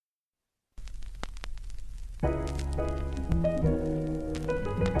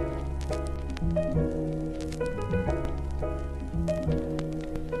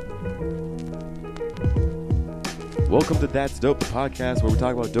Welcome to That's Dope, the podcast where we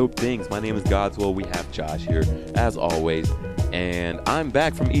talk about dope things. My name is Godswell. We have Josh here, as always, and I'm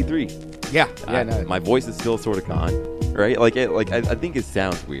back from E3. Yeah, My voice is still sort of gone, right? I think it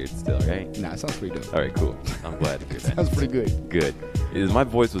sounds weird still, right? Nah, it sounds pretty dope. All right, cool. I'm glad to hear that. Sounds pretty good. Good. My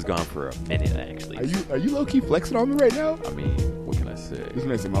voice was gone for a minute, actually. Are you low key flexing on me right now? I mean, what can I say? This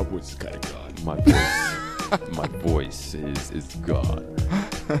makes my voice is kind of gone. My voice is gone.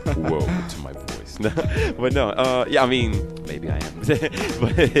 Whoa to my voice. But no, yeah, I mean, maybe I am.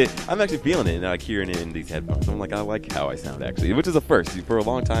 But I'm actually feeling it, and like hearing it in these headphones. I'm like, I like how I sound, actually, which is a first. For a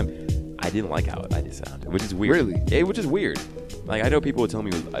long time, I didn't like how I just sounded, which is weird. Really? Yeah, which is weird. Like, I know people would tell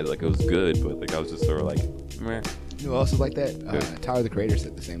me it was good, but like I was just sort of like, meh. You know who else is like that? Tyler, the Creator,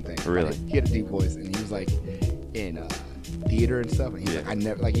 said the same thing. Really? He had a deep voice, and he was like in theater and stuff, and he's like, I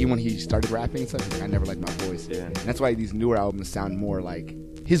never, like, even when he started rapping and stuff, he's like, I never liked my voice. Yeah. And that's why these newer albums sound more like,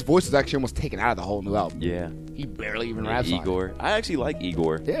 his voice is actually almost taken out of the whole new album. Yeah. He barely even raps Igor. on it. I actually like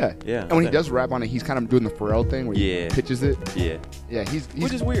Igor. Yeah. Yeah. And when he does rap on it, he's kind of doing the Pharrell thing where he pitches it. Yeah. Yeah, he's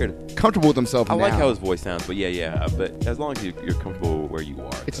which is weird. Comfortable with himself I now. like how his voice sounds, but yeah. But as long as you're comfortable where you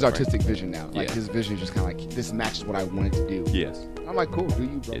are. It's his artistic vision now. Like, Yeah. his vision is just kind of like, this matches what I wanted to do. Yes. I'm like, cool, do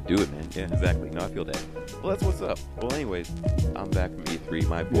you, bro? Yeah, do it, man. Yeah, exactly. No, I feel that. Well, that's what's up. Well, anyways, I'm back from E3.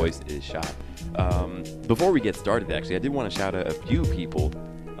 My voice is shot. Before we get started, actually, I did want to shout out a few people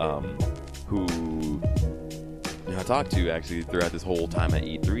who I talked to actually throughout this whole time at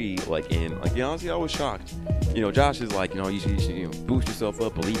E3. Honestly, I was shocked. Josh is like, you should boost yourself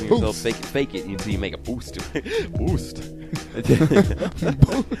up, believe in yourself, fake it until you make a boost. Boost.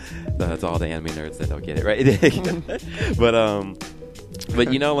 That's all the anime nerds that don't get it, right? but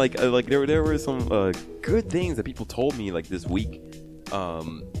there were some good things that people told me like this week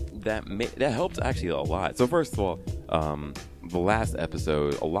that helped actually a lot. So first of all, the last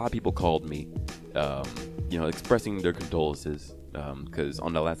episode, a lot of people called me, expressing their condolences, because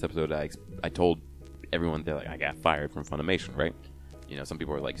on the last episode I told everyone that I got fired from Funimation, right? Some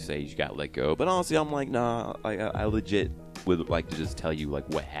people are like, say you got let go, but honestly, I'm like, nah, I legit would like to just tell you like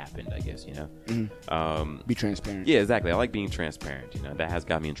what happened, I guess, Mm-hmm. Be transparent. Yeah, exactly. I like being transparent. That has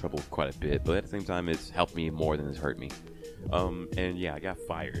got me in trouble quite a bit, but at the same time, it's helped me more than it's hurt me. And yeah, I got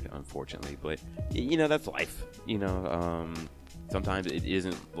fired, unfortunately, but that's life. Sometimes it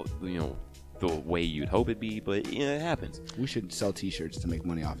isn't, the way you'd hope it'd be, but it happens. We should sell T-shirts to make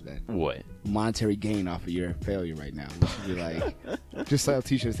money off of that. What? Monetary gain off of your failure right now. We should be like, just sell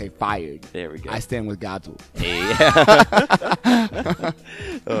T-shirts that say fired. There we go. I stand with Godzilla. Hey.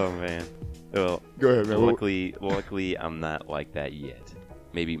 Oh man. Well, go ahead, man. Luckily, I'm not like that yet.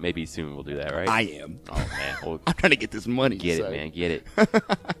 Maybe soon we'll do that, right? I am. Oh man, well, I'm trying to get this money. Get it, man. Get it.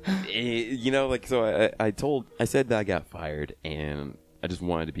 So I said that I got fired, and I just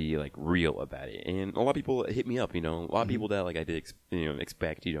wanted to be like real about it. And a lot of people hit me up. A lot of people that like I did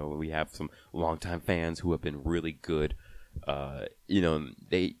expect. We have some longtime fans who have been really good.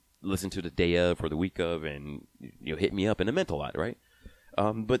 They listen to the day of or the week of, and hit me up, and it meant a lot, right?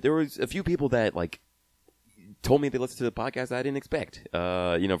 But there was a few people that like told me they listened to the podcast I didn't expect.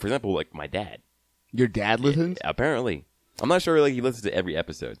 For example, like my dad. Your dad listens? Apparently. I'm not sure like he listens to every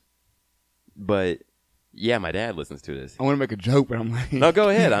episode. But yeah, my dad listens to this. I want to make a joke, but I'm like, no, go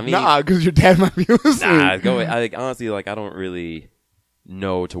ahead. I mean, nah, because your dad might be listening. Nah, go ahead. Honestly, like I don't really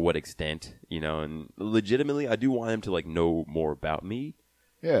know to what extent, and legitimately I do want him to like know more about me.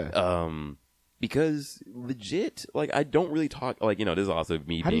 Yeah. Because legit, like I don't really talk. Like this is also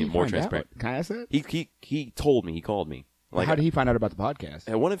me being more transparent. Can I ask that? He told me. He called me. Like, how did he find out about the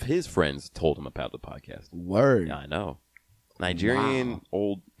podcast? One of his friends told him about the podcast. Word. Yeah, I know. Nigerian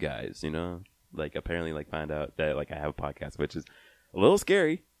old guys, like apparently like find out that like I have a podcast, which is a little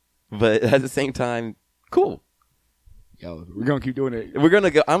scary, but at the same time, cool. Yo, we're gonna keep doing it.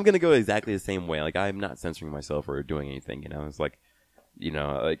 I'm gonna go exactly the same way. Like I'm not censoring myself or doing anything. It's like,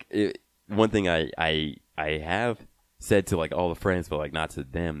 one thing I have said to like all the friends, but like not to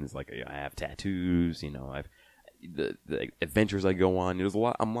them, is like I have tattoos. I've the adventures I go on. There's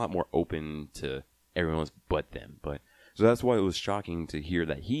I'm a lot more open to everyone's but them. But so that's why it was shocking to hear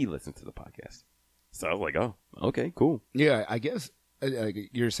that he listened to the podcast. So I was like, oh, okay, cool. Yeah, I guess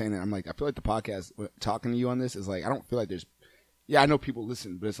you're saying that. I'm like, I feel like the podcast talking to you on this is like, I don't feel like there's. Yeah, I know people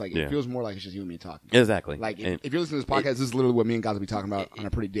listen, but it's like it feels more like it's just you and me talking. Exactly. Like if you're listening to this podcast, this is literally what me and God will be talking about on a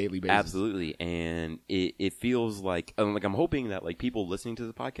pretty daily basis. Absolutely, and it feels like I'm hoping that like people listening to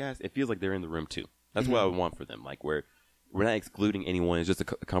the podcast, it feels like they're in the room too. That's what I want for them. Like we're not excluding anyone. It's just a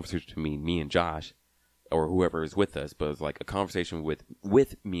conversation between me and Josh. or whoever is with us, but it's like a conversation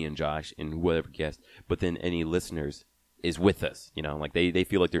with me and Josh and whatever guest, but then any listeners is with us, you know, like they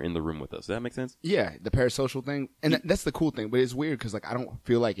feel like they're in the room with us. Does that make sense? Yeah, the parasocial thing, and that's the cool thing. But it's weird because like I don't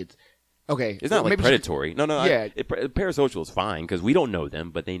feel like it's okay. It's not like predatory. No. Yeah, parasocial is fine because we don't know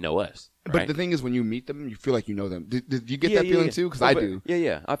them, but they know us. Right? But the thing is, when you meet them, you feel like you know them. Did you get that feeling too? Because I do.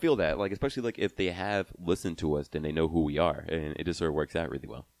 Yeah, I feel that. Like especially like if they have listened to us, then they know who we are, and it just sort of works out really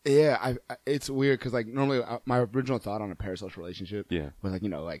well. Yeah, it's weird because like normally my original thought on a parasocial relationship was like, you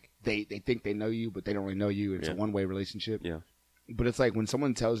know, like they think they know you, but they don't really know you. It's a one-way relationship. Yeah. But it's like when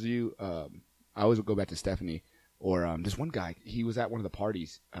someone tells you, I always would go back to Stephanie or this one guy. He was at one of the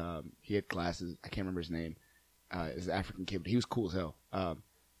parties. He had glasses. I can't remember his name. It was an African kid, but he was cool as hell.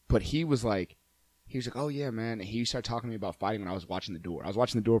 But he was like, oh yeah, man. And he started talking to me about fighting when I was watching The Door. I was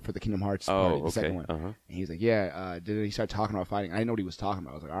watching The Door for the Kingdom Hearts party, the second one. Uh-huh. And he was like, yeah. He started talking about fighting. I didn't know what he was talking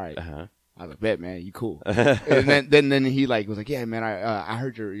about. I was like, all right. Uh-huh. I was like, bet, man, you cool. And then he like was like, yeah, man, I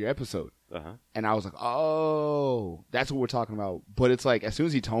heard your episode. Uh-huh. And I was like, oh, that's what we're talking about. But it's like, as soon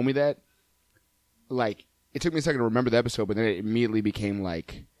as he told me that, like, it took me a second to remember the episode, but then it immediately became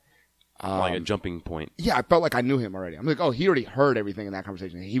like a jumping point. Yeah, I felt like I knew him already. I'm like, oh, he already heard everything in that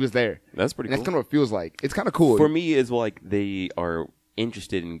conversation. He was there. That's pretty cool. That's kind of what it feels like. It's kind of cool. For me, it's like they are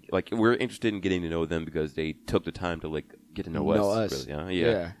interested in, like, we're interested in getting to know them because they took the time to, like, get to know us. Really,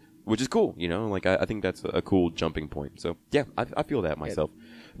 yeah. Which is cool, you know? Like, I think that's a cool jumping point. So, yeah, I feel that myself. Yeah.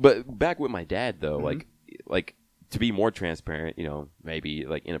 But back with my dad, though, like, to be more transparent, you know, maybe,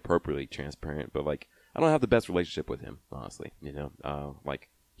 like, inappropriately transparent, but, like, I don't have the best relationship with him, honestly, you know? Like,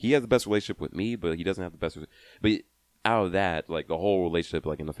 he has the best relationship with me, but he doesn't have the best. But out of that, like the whole relationship,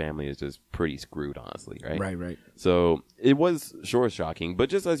 like in the family, is just pretty screwed, honestly, right? Right. So it was shocking, but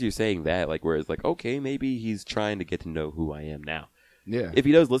just as you're saying that, like, where it's like, okay, maybe he's trying to get to know who I am now. Yeah. If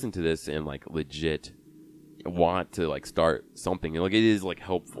he does listen to this and like legit want to like start something, like it is like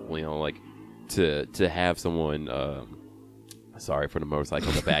helpful, you know, like to have someone. Sorry for the motorcycle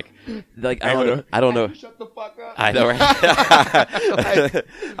in the back. Like I don't know. Shut the fuck up. I know, right?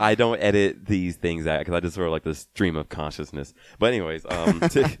 I don't edit these things out because I just sort of like the stream of consciousness. But anyways, go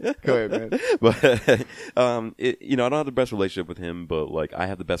ahead, man. But you know, I don't have the best relationship with him, but like I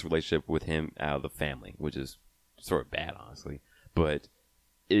have the best relationship with him out of the family, which is sort of bad, honestly. But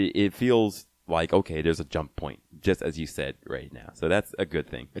it feels like, okay, there's a jump point, just as you said right now. So that's a good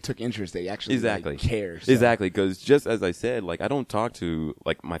thing. It took interest. They actually like, care. So. Exactly, because just as I said, like I don't talk to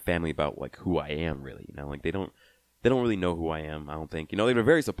like my family about like who I am really. You know, like they don't really know who I am. I don't think. You know, they've been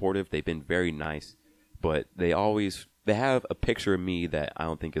very supportive. They've been very nice, but they have a picture of me that I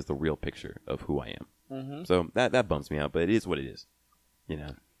don't think is the real picture of who I am. Mm-hmm. So that bums me out. But it is what it is. You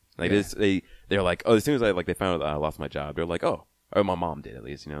know, like they're like, oh, as soon as they found out that I lost my job, they're like, oh, or my mom did at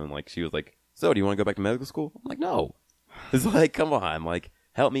least. You know, and like she was like, so do you want to go back to medical school? I'm like, no. It's like, come on, like,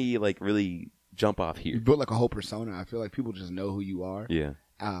 help me, like, really jump off here. You built like a whole persona. I feel like people just know who you are. Yeah.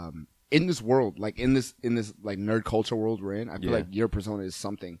 In this world, like in this like nerd culture world we're in, I feel like your persona is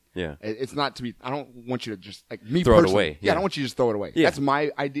something. Yeah. It's not to be. I don't want you to just like me throw it away. Yeah. I don't want you to just throw it away. Yeah. That's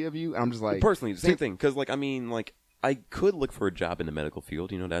my idea of you, and I'm just like personally the same thing. Because like I mean like I could look for a job in the medical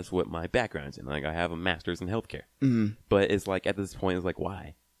field. You know, that's what my background's in. Like I have a master's in healthcare. Mm-hmm. But it's like at this point, it's like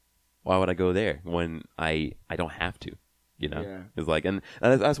why? Why would I go there when I don't have to, you know? Yeah. It's like, and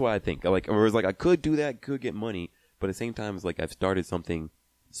that's why I think, like, or it's like, I could do that, could get money, but at the same time, it's like, I've started something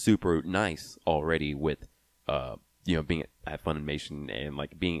super nice already with, you know, being at Funimation and,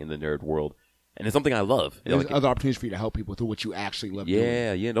 like, being in the nerd world, and it's something I love. There's like, other opportunities for you to help people through what you actually love doing.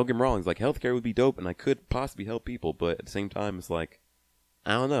 Yeah, don't get me wrong, it's like, healthcare would be dope, and I could possibly help people, but at the same time, it's like,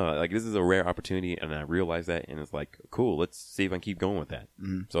 I don't know. Like, this is a rare opportunity, and I realize that, and it's like, cool, let's see if I can keep going with that.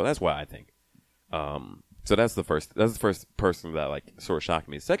 Mm-hmm. So that's why I think. So that's the first person that, like, sort of shocked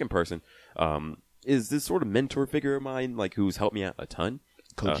me. The second person is this sort of mentor figure of mine, like, who's helped me out a ton.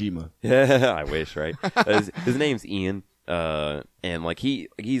 Kojima. Yeah, I wish, right? His name's Ian, and, like,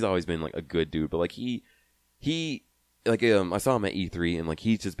 he's always been, like, a good dude, but, like, he like, I saw him at E3, and, like,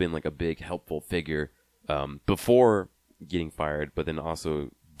 he's just been, like, a big, helpful figure, before getting fired, but then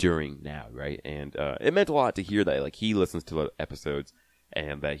also during now, right? And it meant a lot to hear that, like, he listens to the episodes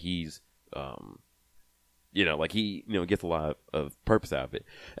and that he's, you know, like he, you know, gets a lot of purpose out of it.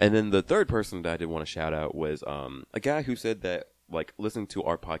 And then the third person that I did want to shout out was a guy who said that, like, listening to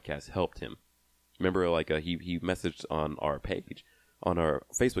our podcast helped him. Remember, like, he messaged on our page, on our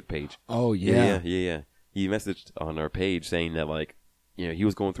Facebook page. Oh, yeah. Yeah. He messaged on our page saying that, like, you know, he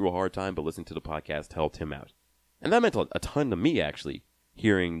was going through a hard time, but listening to the podcast helped him out. And that meant a ton to me, actually,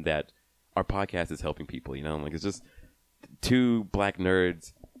 hearing that our podcast is helping people, you know? Like, it's just two black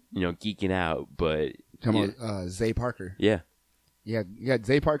nerds, you know, geeking out, but Talking about Zay Parker. Yeah. Yeah,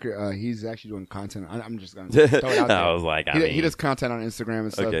 Zay Parker. He's actually doing content. I'm just gonna throw it out there. I was like, he does content on Instagram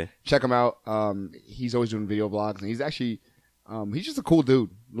and stuff. Okay. Check him out. He's always doing video vlogs, and he's actually, he's just a cool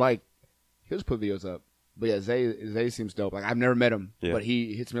dude. Like, he'll just put videos up. But yeah, Zay seems dope. Like, I've never met him, but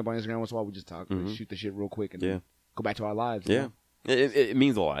he hits me up on Instagram once in a while. We just talk, shoot the shit real quick, and then go back to our lives. Yeah, it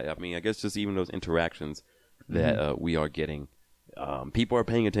means a lot. I mean, I guess just even those interactions that we are getting, people are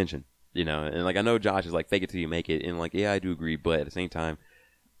paying attention. You know, and like I know Josh is like fake it till you make it, and like I do agree, but at the same time,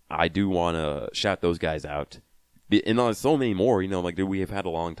 I do want to shout those guys out, and there's so many more. You know, like we have had a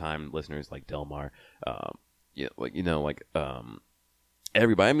long time listeners like Delmar,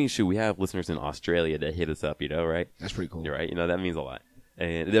 everybody. I mean, shoot, we have listeners in Australia that hit us up. You know, right? That's pretty cool. You're right. You know, that means a lot,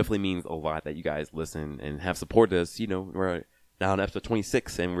 and it definitely means a lot that you guys listen and have supported us. You know, we're now on episode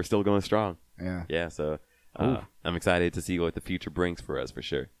 26, and we're still going strong. Yeah. So I'm excited to see what the future brings for us for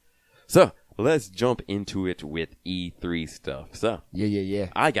sure. So, let's jump into it with E3 stuff. So, Yeah.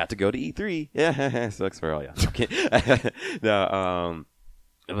 I got to go to E3. Yeah, sucks for all y'all. Okay. No,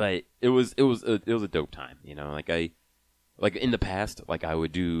 but it was a dope time, you know. Like in the past, like I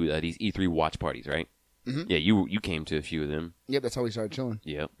would do these E3 watch parties, right? Mm-hmm. Yeah, you came to a few of them. Yep, that's how we started chilling.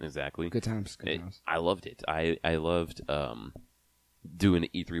 Yep, exactly. Good times. I loved it. I loved doing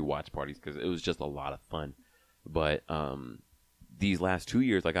the E3 watch parties because it was just a lot of fun. But these last 2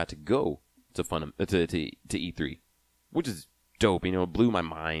 years, I got to go to E3, which is dope. You know, it blew my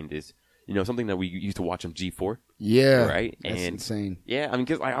mind. Is something that we used to watch on G4. Yeah, right. That's insane. Yeah, I mean,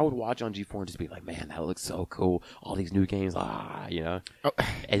 because I would watch on G4 and just be like, man, that looks so cool. All these new games, Oh.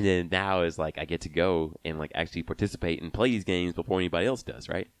 And then now is like I get to go and like actually participate and play these games before anybody else does,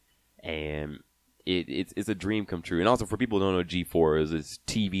 right? And it's a dream come true. And also for people who don't know, G4 is this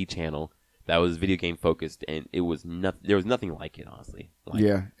TV channel that was video game focused, and there was nothing like it, honestly.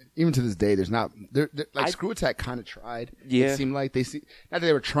 Yeah, even to this day, there's not. Screw Attack kind of tried. Yeah, it seemed like not that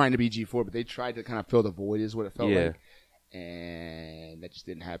they were trying to be G4, but they tried to kind of fill the void, is what it felt like. And that just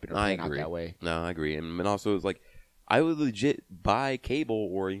didn't happen or pan out that way. No, I agree, and also it's like I would legit buy cable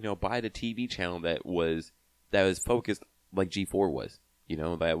or buy the TV channel that was focused like G4 was.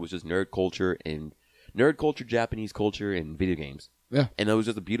 That was just nerd culture, Japanese culture, and video games. Yeah, and it was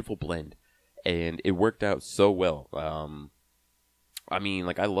just a beautiful blend. And it worked out so well. I mean,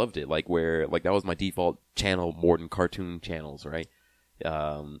 like I loved it. Like that was my default channel more than cartoon channels, right?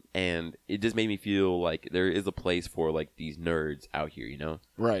 And it just made me feel like there is a place for like these nerds out here,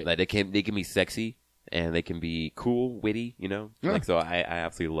 right? Like they can be sexy and they can be cool, witty, Yeah. Like so, I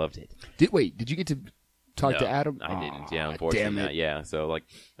absolutely loved it. Did you get to talk to Adam? I didn't. Yeah, unfortunately, not. Yeah. So like,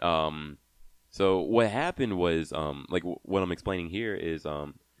 so what happened was like what I'm explaining here is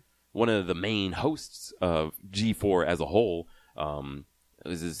one of the main hosts of G4 as a whole, was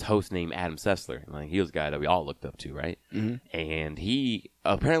this host named Adam Sessler. Like he was a guy that we all looked up to, right? Mm-hmm. And he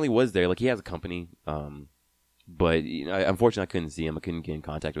apparently was there. Like he has a company, but unfortunately I couldn't see him. I couldn't get in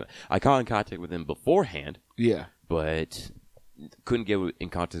contact with him. I got in contact with him beforehand. Yeah, but couldn't get in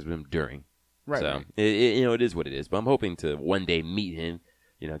contact with him during. Right. So right. It is what it is. But I'm hoping to one day meet him.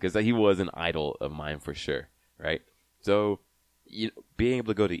 Because he was an idol of mine for sure, right? So. Being able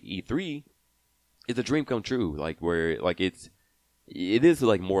to go to E3 is a dream come true. Like where, like it is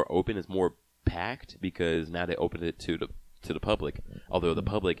like more open. It's more packed because now they opened it to the public. Although the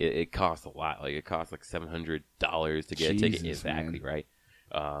public, it costs a lot. Like it costs like $700 to get a ticket. Exactly, man.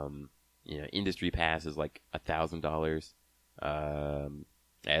 Right? Industry pass is like $1,000.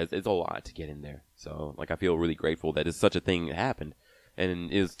 It's a lot to get in there. So like I feel really grateful that such a thing happened, and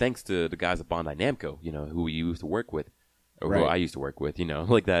it was thanks to the guys at Bandai Namco, who we used to work with. Or who I used to work with,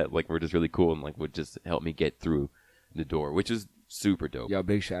 like that, like we're just really cool and like would just help me get through the door, which is super dope. Yeah,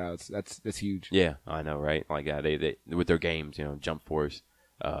 big shout outs. That's huge. Yeah, I know, right? Like they with their games, Jump Force,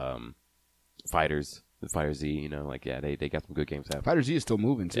 Fighter Z, they got some good games out. Fighter Z is still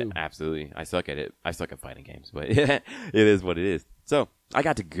moving too. Yeah, absolutely. I suck at it. I suck at fighting games, but it is what it is. So I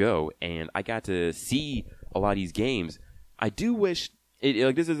got to go and I got to see a lot of these games. I do wish.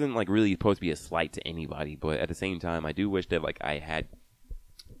 This isn't like really supposed to be a slight to anybody, but at the same time, I do wish that like I had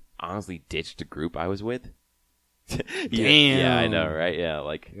honestly ditched the group I was with. Damn. Yeah, I know, right? Yeah,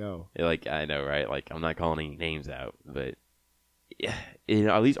 like I know, right? Like I'm not calling any names out, but yeah,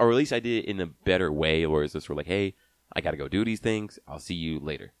 at least I did it in a better way, or is this sort of like, hey, I got to go do these things. I'll see you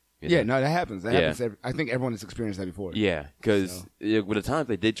later. Yeah, no, that happens. That happens. I think everyone has experienced that before. Yeah, because with the times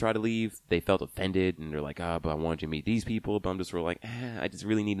they did try to leave, they felt offended, and they're like, but I wanted you to meet these people, but I'm just sort of like, I just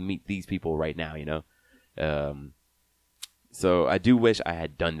really need to meet these people right now, So I do wish I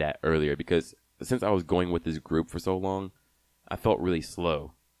had done that earlier, because since I was going with this group for so long, I felt really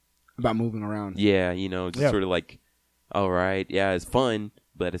slow. About moving around. Yeah, you know, just Yeah. sort of like, all right, yeah, it's fun,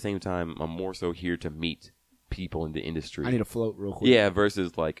 but at the same time, I'm more so here to meet people in the industry. I need to float real quick. Yeah,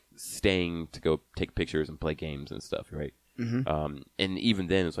 versus like staying to go take pictures and play games and stuff, right? Mm-hmm. And even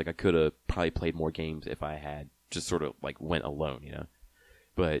then, it's like I could have probably played more games if I had just sort of like went alone, you know.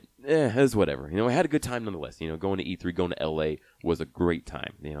 But it's whatever. You know, I had a good time nonetheless. You know, going to E3, going to LA was a great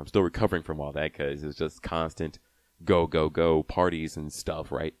time. You know, I'm still recovering from all that because it's just constant go parties and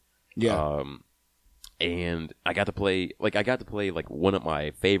stuff, right? Yeah. And I got to play like one of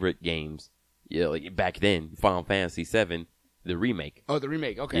my favorite games. Yeah, like back then, Final Fantasy VII, the remake. Oh, the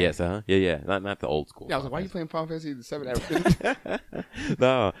remake. Okay. Yes, yeah, not the old school. Yeah, I was like, why are you playing Final Fantasy VII?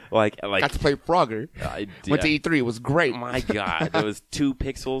 No, like Got to play Frogger. I did. Went to E3. It was great. My God, there was 2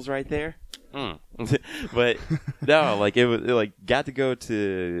 pixels right there. But no, like it was like got to go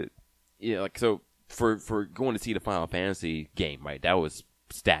to, you know, like so for going to see the Final Fantasy game, right? That was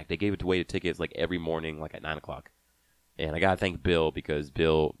stacked. They gave it away to tickets like every morning, like at 9:00, and I gotta thank Bill because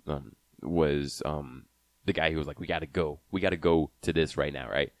Bill was the guy who was like, we gotta go to this right now,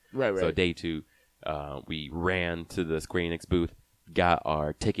 right? Right. So day 2, we ran to the Square Enix booth, got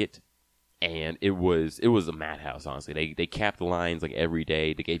our ticket, and it was a madhouse. Honestly, they capped the lines like every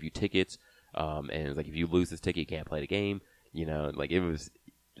day. They gave you tickets, and it was like if you lose this ticket, you can't play the game. You know, like it was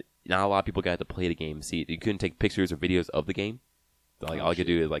not a lot of people got to play the game. See, you couldn't take pictures or videos of the game. So, like all you could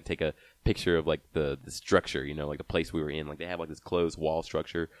do is like take a picture of like the structure, you know, like the place we were in. Like they have like this closed wall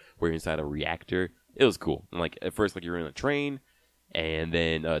structure where you're inside a reactor. It was cool. And like at first, like you're in a train, and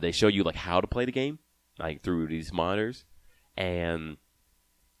then they show you like how to play the game, like through these monitors, and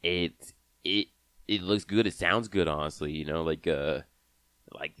it looks good. It sounds good, honestly. You know, like the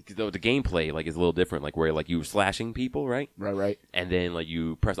gameplay like is a little different. Like where like you were slashing people, right? Right. And then like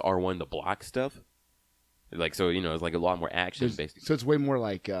you press R1 to block stuff. Like so, you know, it's like a lot more action based. So it's way more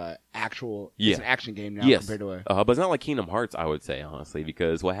like actual. Yeah. It's an action game now Yes. compared to But it's not like Kingdom Hearts, I would say, honestly,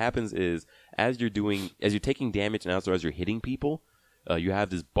 because what happens is as you're taking damage and also as you're hitting people, you have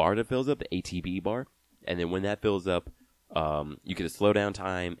this bar that fills up, the ATB bar, and then when that fills up, you get a slowdown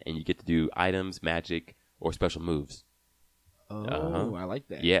time and you get to do items, magic, or special moves. Oh, I like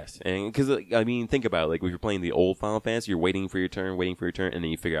that. Yes, and because I mean, think about it. Like if you're playing the old Final Fantasy, you're waiting for your turn, and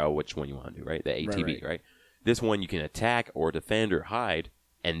then you figure out which one you want to do. Right, the ATB. Right. This one you can attack or defend or hide,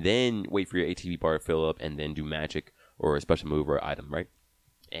 and then wait for your ATB bar to fill up, and then do magic or a special move or item. Right.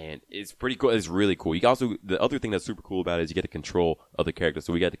 And it's pretty cool. It's really cool. You can also the other thing that's super cool about it is you get to control other characters.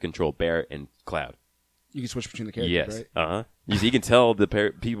 So we got to control Barret and Cloud. You can switch between the characters, Yes. right? You can tell the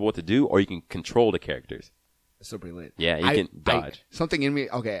people what to do, or you can control the characters. It's so pretty lit. Yeah, you can dodge. Something in me.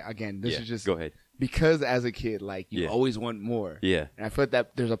 Okay, again, this is just go ahead. Because as a kid, like you always want more. Yeah. And I feel like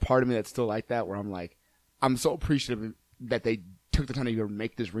that there's a part of me that's still like that, where I'm like, I'm so appreciative that they took the time to even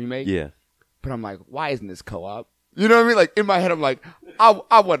make this remake. Yeah. But I'm like, why isn't this co-op? You know what I mean? Like in my head, I'm like,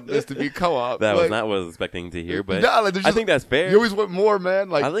 I want this to be co-op. That like, was not what I was expecting to hear, but no, like, I think that's fair. You always want more,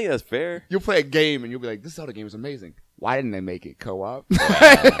 man. Like I think that's fair. You'll play a game and you'll be like, this Zelda game is amazing. Why didn't they make it co-op?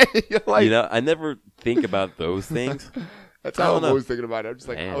 Like, you know, I never think about those things. That's how I'm always thinking about it. I'm just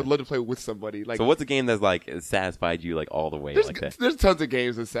like, Man. I would love to play with somebody. Like, So what's a game that's like satisfied you like all the way there's, like that? there's tons of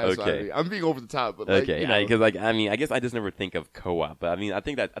games that satisfy Okay. me. I'm being over the top, but like, Okay, you know, because like I mean, I guess I just never think of co-op, but I mean, I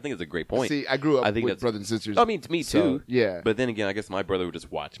think it's a great point. see, I grew up I think with that's- brothers and sisters. I mean, me so, too. yeah. But then again, I guess my brother would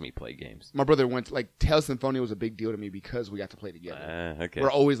just watch me play games. My brother went to, like, Tales Symphonia was a big deal to me because we got to play together. Okay. We're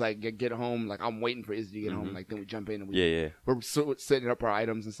always like get home, like I'm waiting for Izzy to get home, like then we jump in and we're setting up our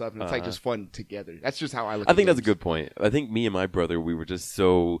items and stuff, and it's like just fun together. That's just how I look. I think at that's a good point. I think me and my brother, we were just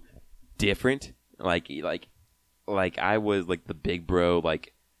so different. Like I was like the big bro,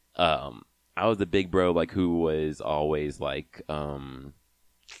 like I was the big bro, like who was always like you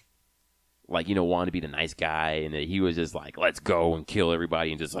know, wanted to be the nice guy, and he was just like, let's go and kill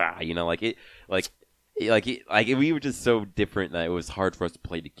everybody and just you know, we were just so different that it was hard for us to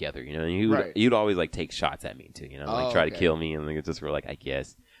play together, you know. And he'd always like take shots at me too, you know, like try to kill me, and like, just were like, I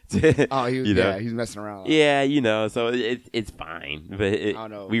guess. Oh, he was, you know? he's messing around. Yeah, you know, so it's fine, but I don't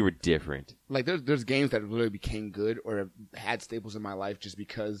know. we were different. Like there's games that literally became good or have had staples in my life just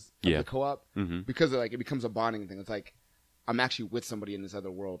because of the co-op, because like it becomes a bonding thing. It's like I'm actually with somebody in this other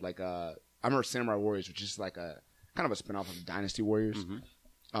world. Like I remember Samurai Warriors, which is like a kind of a spinoff of Dynasty Warriors.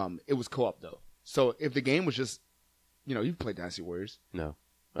 It was co-op though, so if the game was just, you know, you've played Dynasty Warriors. No.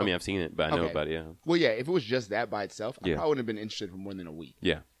 I mean, I've seen it, but I know about it, yeah. Well, yeah, if it was just that by itself, I probably wouldn't have been interested for more than a week.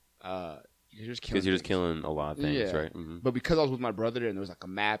 Yeah. Because you're just killing a lot of things, right? But because I was with my brother and there was like a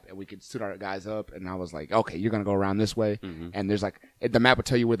map and we could suit our guys up, and I was like, okay, you're going to go around this way. And there's like, the map would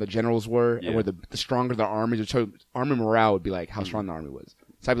tell you where the generals were and where the stronger the armies, army morale would be like how strong the army was.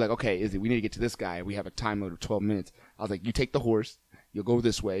 So I'd be like, okay, Izzy, we need to get to this guy. We have a time limit of 12 minutes. I was like, you take the horse. You'll go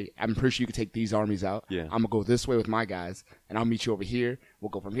this way. I'm pretty sure you can take these armies out. Yeah. I'm going to go this way with my guys, and I'll meet you over here. We'll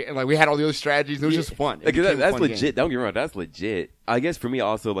go from here. And, like, we had all the other strategies. It was just fun. Like, that's legit. Game. Don't get me wrong. That's legit. I guess for me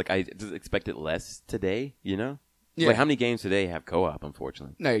also, like, I just expected less today, you know? Yeah. Like, how many games today have co-op,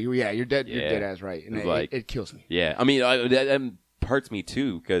 unfortunately? No, you're dead. You're dead ass right. And it kills me. Yeah. I mean, that hurts me,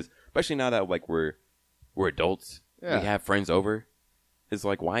 too, because especially now that, like, we're adults. Yeah. We have friends over. It's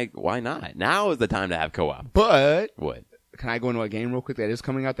like, why not? Now is the time to have co-op. But what? Can I go into a game real quick that is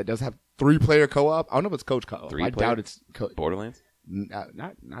coming out that does have 3-player co-op? I don't know if it's coach co-op. I doubt it's Borderlands.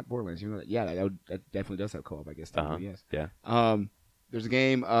 Not Borderlands. You know that? Yeah, that definitely does have co-op. I guess. Yes. Yeah. There's a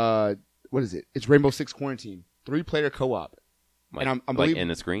game. What is it? It's Rainbow Six Quarantine. 3-player co-op. Like, and I'm like in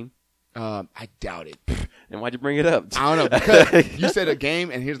the screen. I doubt it. And why'd you bring it up? I don't know, because you said a game,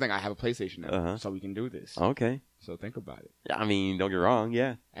 and here's the thing: I have a PlayStation now, so we can do this. Okay. So think about it. I mean, don't get wrong.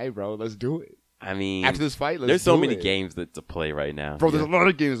 Yeah. Hey, bro, let's do it. I mean, after this fight, there's so many games to play right now. Bro, there's a lot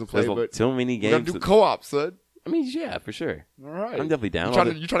of games to play, but so many games. We gotta do co-op, son. I mean, yeah, for sure. All right. I'm definitely down.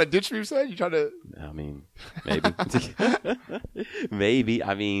 You trying to ditch me, son? You trying to? I mean, maybe. Maybe.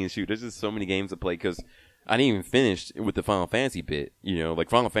 I mean, shoot, there's just so many games to play because I didn't even finish with the Final Fantasy bit. You know, like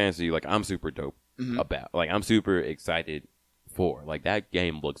Final Fantasy, like I'm super dope about. Like I'm super excited for. Like that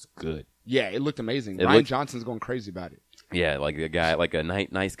game looks good. Yeah, it looked amazing. Ryan Johnson's going crazy about it. Yeah, like a guy, like a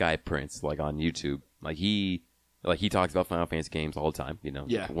nice guy Prince, like on YouTube. Like he talks about Final Fantasy games all the time. You know,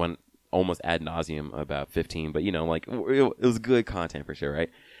 yeah. One almost ad nauseum about 15, but you know, like it was good content for sure, right?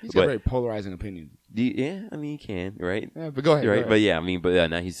 He's got a very polarizing opinion. Yeah, I mean, he can, right? Yeah, but go ahead, right? Go ahead. But yeah, I mean,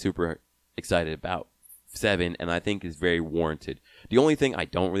 now he's super excited about 7, and I think is very warranted. The only thing I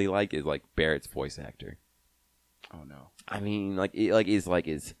don't really like is like Barrett's voice actor. Oh no! I mean,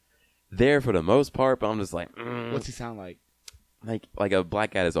 is there for the most part, but I'm just like, what's he sound like? Like a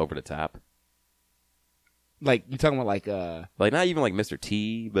black guy that's over the top. Like you talking about like not even like Mr.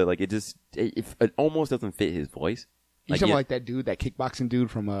 T, but like it almost doesn't fit his voice. You talking like that dude, that kickboxing dude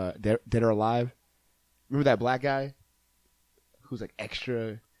from Dead or Alive? Remember that black guy who's like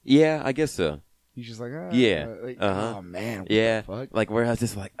extra? Yeah, I guess so. He's just like, oh man, what the fuck? Like where I was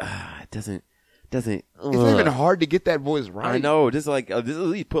just like, it doesn't. It's not even hard to get that voice right. I know, just like just at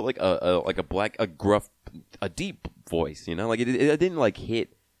least put like a gruff, a deep voice. You know, like it didn't like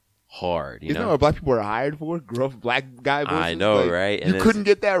hit hard. Isn't that what black people are hired for? Gruff black guy voices? I know, like, right? And you couldn't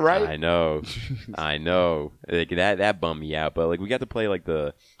get that right. I know, I know. Like that bummed me out. But like we got to play like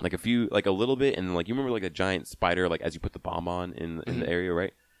a little bit, and like you remember like a giant spider like as you put the bomb on in the area,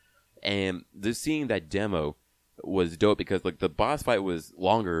 right? And just seeing that demo was dope because like the boss fight was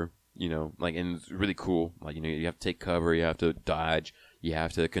longer. You know, like, and it's really cool. Like, you know, you have to take cover, you have to dodge, you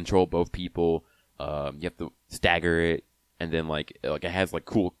have to control both people, you have to stagger it, and then like it has like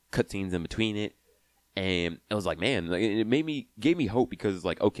cool cutscenes in between it, and it was like, man, like, it gave me hope because it's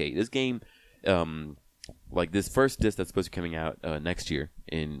like, okay, this game, like this first disc that's supposed to be coming out next year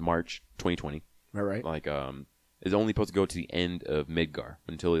in March 2020, right, like is only supposed to go to the end of Midgar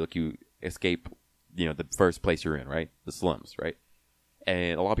until like you escape, you know, the first place you're in, right, the slums, right.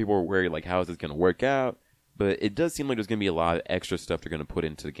 And a lot of people were worried, like, how is this going to work out? But it does seem like there's going to be a lot of extra stuff they're going to put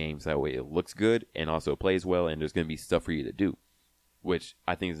into the game, so that way it looks good and also plays well, and there's going to be stuff for you to do, which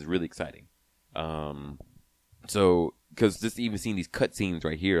I think is really exciting. So, because just even seeing these cutscenes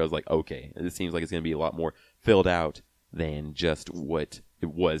right here, I was like, okay, this seems like it's going to be a lot more filled out than just what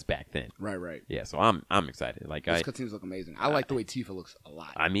it was back then. Right. Yeah, so I'm excited. Like, those cutscenes look amazing. I like the way Tifa looks a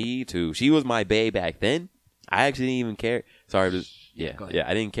lot. Me too. She was my bae back then. I actually didn't even care. Sorry, yeah,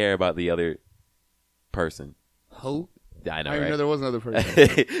 I didn't care about the other person. Who? I know, I didn't right? know there was another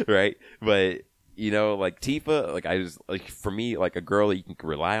person. Right? But, you know, like Tifa, like I just, like for me, like a girl that you can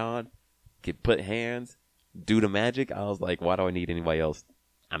rely on, can put hands, do the magic, I was like, why do I need anybody else?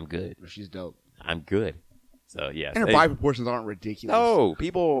 I'm good. She's dope. I'm good. So, yeah. And her body proportions aren't ridiculous. No,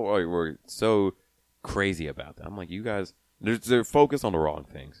 people were so crazy about that. I'm like, you guys, they're focused on the wrong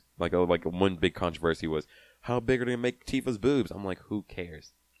things. Like one big controversy was, how big are they going to make Tifa's boobs? I'm like, who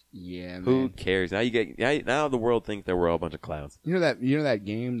cares? Yeah, man. Who cares? Now the world thinks that we're all a bunch of clowns. You know that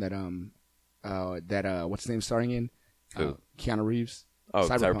game that what's his name starring in? Who? Keanu Reeves. Oh,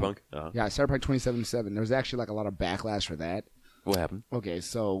 Cyberpunk. Uh-huh. Yeah, Cyberpunk 2077. There was actually like a lot of backlash for that. What happened? Okay,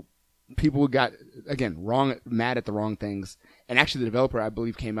 so people got mad at the wrong things, and actually the developer I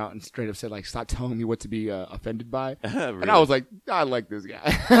believe came out and straight up said like, "Stop telling me what to be offended by." Really? And I was like, I like this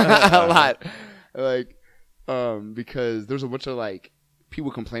guy a lot, like. Because there's a bunch of like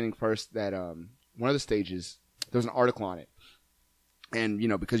people complaining first that one of the stages there's an article on it, and you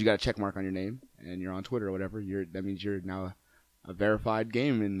know because you got a check mark on your name and you're on Twitter or whatever, that means you're now a verified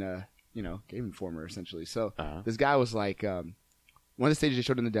game in Game Informer essentially. So Uh-huh. this guy was like, one of the stages they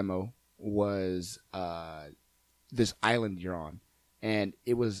showed in the demo was this island you're on, and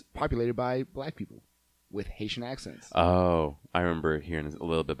it was populated by black people with Haitian accents. Oh, I remember hearing a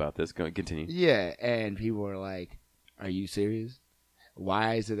little bit about this. Go continue. Yeah, and people were like, "Are you serious?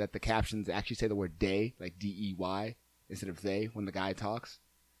 Why is it that the captions actually say the word they, like DEY, instead of they when the guy talks?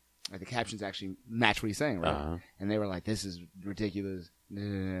 Like the captions actually match what he's saying, right?" Uh-huh. And they were like, "This is ridiculous."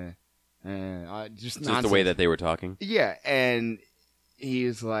 Just the way that they were talking. Yeah, and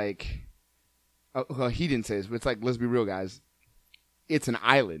he's like, well, he didn't say this, but it's like, let's be real, guys. It's an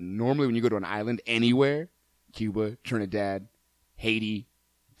island. Normally, when you go to an island anywhere, Cuba, Trinidad, Haiti,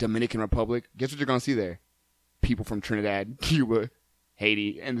 Dominican Republic, guess what you're going to see there? People from Trinidad, Cuba,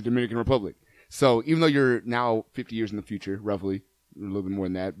 Haiti, and the Dominican Republic. So even though you're now 50 years in the future, roughly, a little bit more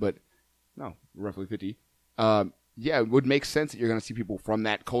than that, but no, roughly 50, yeah, it would make sense that you're going to see people from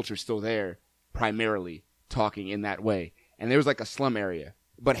that culture still there, primarily talking in that way. And there was like a slum area,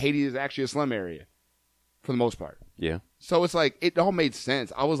 but Haiti is actually a slum area for the most part. Yeah. So it's like, it all made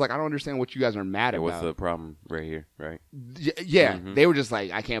sense. I was like, I don't understand what you guys are mad about. What's the problem right here, right? Yeah, Mhm. they were just like,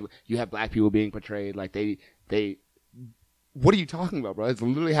 I can't. You have black people being portrayed like they. What are you talking about, bro? It's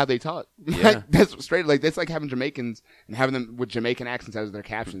literally how they talk. Yeah. Like, that's straight. Like that's like having Jamaicans and having them with Jamaican accents as their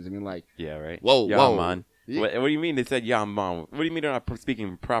captions. I mean, like, Yeah, right. Whoa, yeah, whoa. man. Yeah. What do you mean they said yeah, man? What do you mean they're not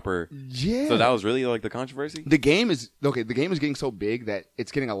speaking proper? yeah. So that was really like the controversy? The game is okay. The game is getting so big that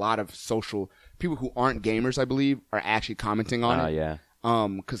it's getting a lot of social people who aren't gamers, I believe, are actually commenting on it. Yeah.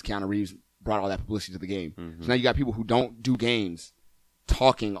 Because Keanu Reeves brought all that publicity to the game. Mhm. So now you got people who don't do games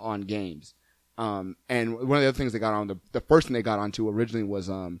talking on games. And one of the other things they got on, the first thing they got onto originally was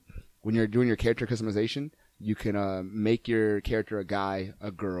when you're doing your character customization, you can make your character a guy,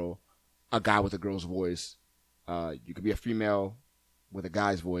 a girl, a guy with a girl's voice. You could be a female with a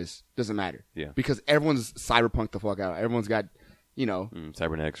guy's voice. Doesn't matter. Yeah. Because everyone's cyberpunk the fuck out. Everyone's got,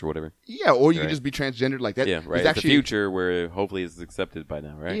 Cybernetics or whatever. yeah, or you Right. could just be transgendered like that. Yeah, right. It's It's actually the future where hopefully it's accepted by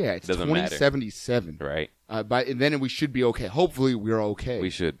now, right? Yeah, it's Doesn't matter. 2077. Right. And then we should be okay. Hopefully, we're okay. We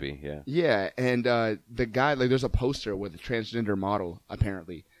should be, yeah. Yeah, and the guy, like, there's a poster with a transgender model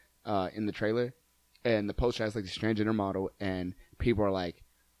apparently in the trailer, and the poster has like this transgender model, and people are like,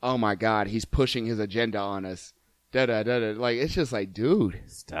 "Oh my god, he's pushing his agenda on us." Da da da da. Like, it's just like, dude,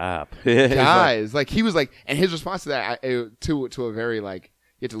 Stop. guys, like he was like, and his response to that, to a very like,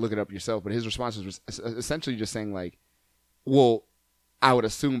 you have to look it up yourself, but his response was essentially just saying like, well, I would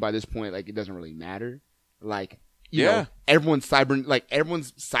assume by this point, like, it doesn't really matter. Like, you know, everyone's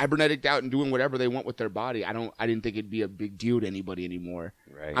cybernetic out and doing whatever they want with their body. I didn't think it'd be a big deal to anybody anymore.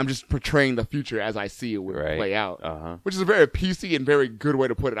 Right. I'm just portraying the future as I see it would Right. play out. Uh-huh. Which is a very PC and very good way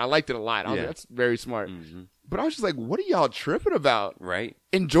to put it. I liked it a lot. Yeah. That's very smart. Mhm. But I was just like, what are y'all tripping about? Right.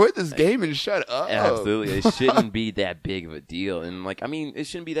 Enjoy this game and shut up. Absolutely. It shouldn't be that big of a deal. And, like, I mean, it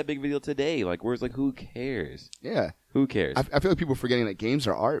shouldn't be that big of a deal today. Like, where's, like, who cares? Yeah. Who cares? I feel like people are forgetting that games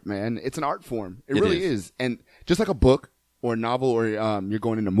are art, man. It's an art form. It It really is. And just like a book or a novel or you're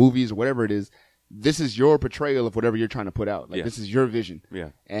going into movies or whatever it is, this is your portrayal of whatever you're trying to put out. Like, Yeah. this is your vision. Yeah.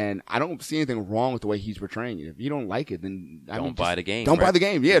 And I don't see anything wrong with the way he's portraying it. If you don't like it, then Don't buy the game. Don't buy right? the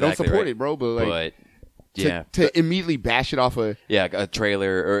game. Yeah, don't Exactly support right. it, bro. But like, yeah. to immediately bash it off a Yeah, a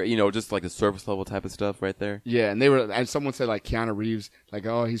trailer or, just like the surface level type of stuff right there. yeah, and someone said like Keanu Reeves, like,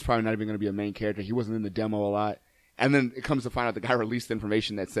 oh, he's probably not even going to be a main character. He wasn't in the demo a lot. And then it comes to find out the guy released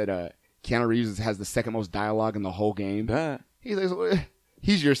information that said Keanu Reeves has the second most dialogue in the whole game. He's like,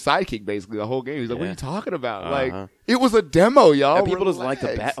 he's your sidekick basically the whole game. He's like, what are Yeah. you talking about? Uh-huh. Like, it was a demo, y'all. And people just like to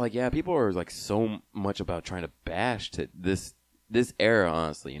Relax. people are like so much about trying to bash to this era,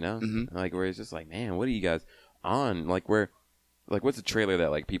 honestly, Mhm. Like, where it's just like, man, what are you guys on? Like, what's a trailer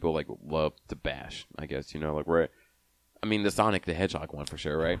that like people like love to bash? I guess like where, I mean, the Sonic the Hedgehog one for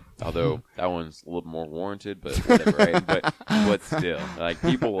sure, right? Although that one's a little more warranted, but whatever, right? But still, like,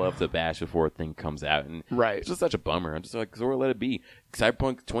 people love to bash before a thing comes out, and Right. it's just such a bummer. I'm just like, so let it be.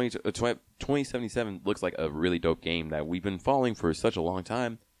 Cyberpunk 2077 looks like a really dope game that we've been following for such a long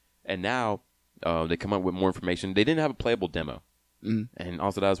time, and now they come up with more information. They didn't have a playable demo, and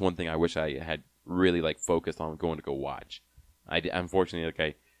also that was one thing I wish I had really like focused on going to go watch.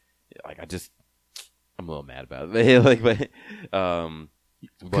 Unfortunately, I'm a little mad about it.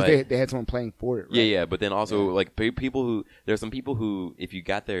 Because they had someone playing for it, right? Yeah. But then also, like, there's some people who, if you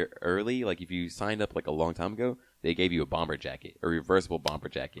got there early, like, if you signed up, like, a long time ago, they gave you a bomber jacket, a reversible bomber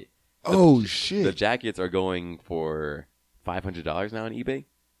jacket. Oh, shit. The jackets are going for $500 now on eBay.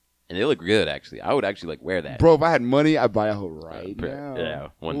 and they look good. Actually, I would actually like wear that. Bro, if I had money, I'd buy a hoe right now. Yeah,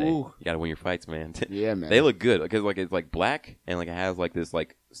 one day you gotta win your fights, man. Yeah, man. They look good because like it's like black and like it has like this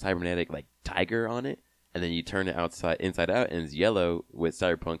like cybernetic like tiger on it, and then you turn it inside out, and it's yellow with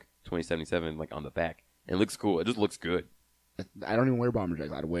Cyberpunk 2077 like on the back. And it looks cool. It just looks good. I don't even wear bomber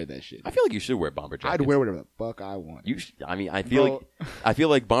jackets. I'd wear that shit. I feel like you should wear bomber jackets. I'd wear whatever the fuck I want. I mean, I feel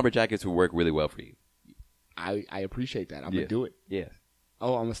like bomber jackets would work really well for you. I appreciate that. I'm gonna do it. Yes.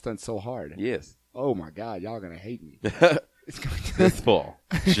 Oh, I'm gonna stunt so hard. Yes. Oh my god, y'all gonna hate me. It's gonna be This fall,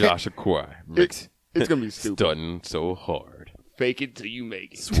 Josh Aquai makes it's gonna be stupid. stunting so hard. Fake it till you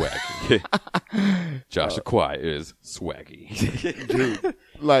make it. Swaggy. Josh Aquai is swaggy. Dude,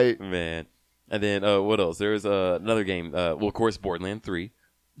 like, man. And then what else? There's another game. Well, of course, Borderlands 3.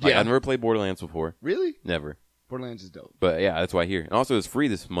 Like, yeah. I've never played Borderlands before. Really? Never. Borderlands is dope. But yeah, that's why I hear. And also, it's free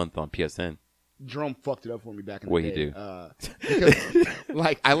this month on PSN. Jerome fucked it up for me back in the What'd day. he do? Because,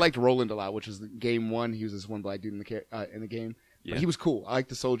 like, I liked Roland a lot, which was game one. He was this one black dude in the game. Yeah. But he was cool. I liked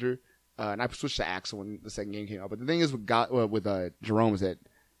the soldier. And I switched to Axel when the second game came out. But the thing is with Jerome is that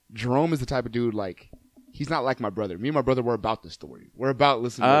Jerome is the type of dude, like, he's not like my brother. Me and my brother were about the story. We're about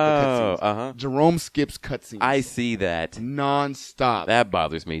listening to the cutscenes. Uh-huh. Jerome skips cutscenes. I see that. Non-stop. That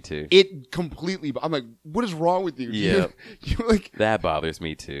bothers me too. It completely. I'm like, what is wrong with you? Yeah. You're like, That bothers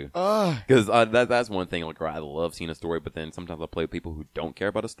me too. Because that's one thing. Like, where I love seeing a story, but then sometimes I play with people who don't care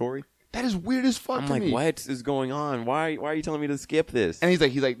about a story. that is weird as fuck I'm to like, me. what is going on? Why are you telling me to skip this? And he's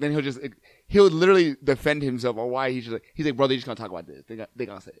like, then he'll literally defend himself on why he's like, bro, they're just gonna talk about this. They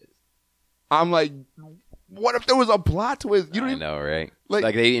gonna say this. I'm like, what if there was a plot twist? You don't I even know, right?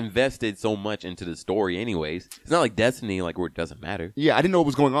 like- they invested so much into the story, anyways. It's not like Destiny, like where it doesn't matter. Yeah, I didn't know what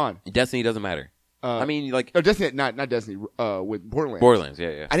was going on. Destiny doesn't matter. I mean, like No, Destiny, not Destiny. With Borderlands. Borderlands,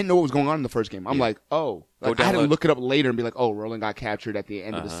 yeah. I didn't know what was going on in the first game. I'm like, oh, like, I had to download- look it up later and be like, oh, Roland got captured at the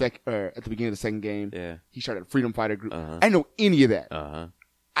end of Uh-huh. at the beginning of the second game. Yeah. He started a freedom fighter group. Uh-huh. I didn't know any of that.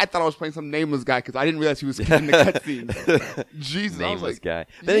 I thought I was playing some nameless guy because I didn't realize he was skipping the cutscenes. Jesus, I was Nameless like, guy.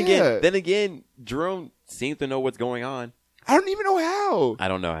 yeah. Then again, Jerome seems to know what's going on. I don't even know how. I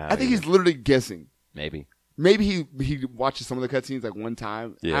don't know how. I think either. he's literally guessing. Maybe. Maybe he watches some of the cutscenes like one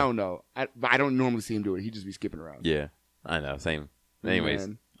time. Yeah. I don't know. But I don't normally see him do it. He'd just be skipping around. Yeah, I know. Same. Anyways,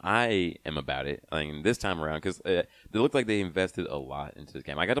 Man. I am about it. I mean, this time around, because they look like they invested a lot into this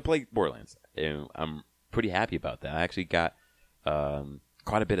game. I got to play Borderlands, and I'm pretty happy about that. I actually got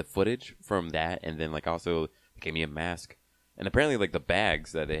quite a bit of footage from that, and then like also gave me a mask, and apparently like the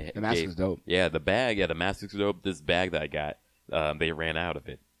bags that they The mask gave, is dope. Yeah, the bag. Yeah, the mask is dope. This bag that I got, they ran out of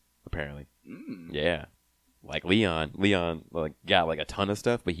it. Apparently, yeah. Like Leon like got like a ton of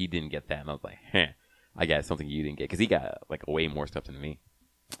stuff, but he didn't get that, and I was like, I got something you didn't get because he got like way more stuff than me.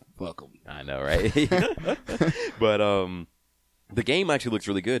 Fuck him. I know, right? But the game actually looks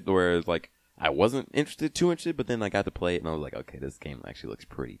really good. Whereas like I wasn't too interested, but then I got to play it, and I was like, okay, this game actually looks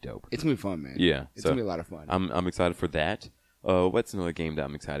pretty dope. It's gonna be fun, man. Yeah, It's so gonna be a lot of fun. I'm excited for that. What's another game that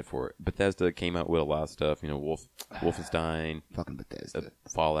I'm excited for? Bethesda came out with a lot of stuff. You know, Wolfenstein, Fucking Bethesda.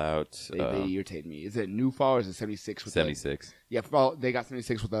 Fallout. They irritate me. Is it new Fall or is it 76? With 76. Yeah, Fall. They got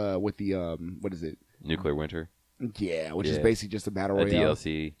 76 with the what is it? Nuclear Winter. Yeah, which is Yeah. basically just a battle A royale.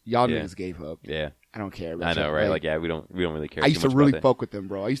 DLC. Y'all yeah. niggas gave up. Yeah. I don't care. I know, right? Like, yeah, we don't really care. I used too to much really about that. fuck with them,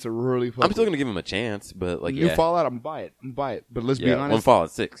 bro. I used to really fuck. I'm still with gonna give him a chance, but like, new yeah, Fallout. I'm gonna buy it. But let's be yeah, honest. on Fallout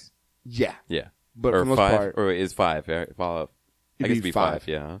 6. Yeah, Yeah, but or for the most 5, part, or is 5? Right? Fallout. I It'd guess be it'd be 5. 5.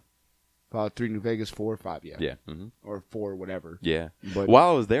 Yeah. Huh? Fallout 3, New Vegas, 4, 5. Yeah, Yeah. Mm-hmm. or 4, whatever. Yeah. But While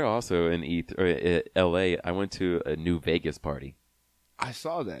I was there, also in LA, I went to a New Vegas party. I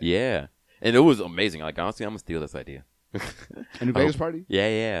saw that. Yeah, and it was amazing. Like honestly, I'm gonna steal this idea. A New Vegas party.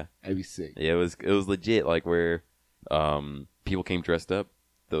 Yeah. That'd be sick. Yeah, it was legit. Like where people came dressed up.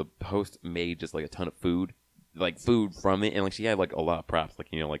 The host made just like a ton of food, like food from it, and like she had like a lot of props, like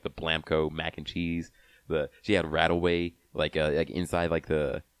like the Blamco mac and cheese. She had Rattleway like inside like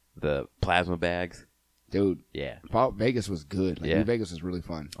the plasma bags. Dude, Yeah. Fallout Vegas was good. Like, Yeah. New Vegas was really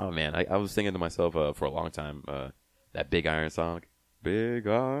fun. Oh man, I was thinking to myself for a long time that Big Iron song, Big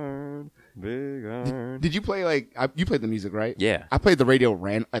Iron, Big Iron. Did you play you played the music, right? Yeah. I played the radio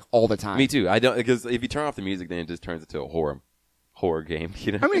ran like all the time. Me too. I don't because if you turn off the music, then it just turns into a horror game.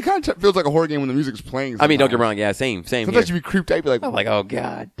 You know. I mean, it kind of feels like a horror game when the music's playing. I mean, don't get sometimes. me wrong. Yeah, same. Sometimes here. you be creeped out, be like, I'm like, oh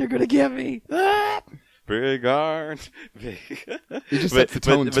god, they're gonna get me. Ah! Big Iron. it just sets the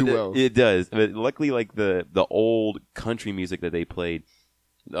tone too well. It does. But luckily, like the old country music that they played,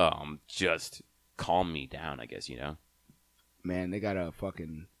 just calmed me down. I guess Man, they got a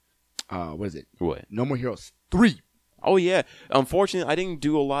fucking what is it? What? No More Heroes 3. Oh yeah. Unfortunately, I didn't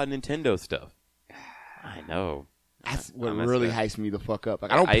do a lot of Nintendo stuff. I know. That's what I messed really up. hypes me the fuck up.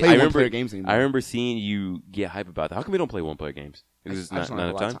 Like I don't I play remember- one-player games anymore. I remember seeing you get hype about that. How come we don't play one-player games? Because it's I not just don't have a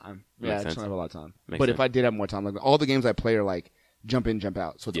enough lot time? of time. Makes Yeah, I just sense. don't have a lot of time. Makes But sense. if I did have more time, like all the games I play are like jump in, jump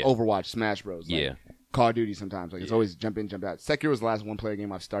out. So it's Yeah. Overwatch, Smash Bros. Like, Yeah. Call of Duty sometimes. Like it's Yeah. always jump in, jump out. Sekiro was the last one-player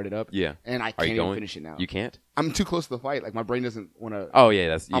game I've started up. Yeah. And I Are can't you even going? finish it now. You can't? I'm too close to the fight. Like my brain doesn't want to. Oh, yeah.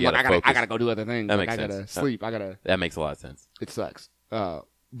 That's you I'm like, gotta I focus. gotta go do other things. That Like, makes I gotta sense. sleep. I gotta. That makes a lot of sense. It sucks.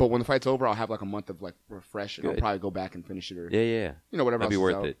 But when the fight's over, I'll have like a month of like refresh, and I'll Good. probably go back and finish it, or Yeah. whatever. That'd be else is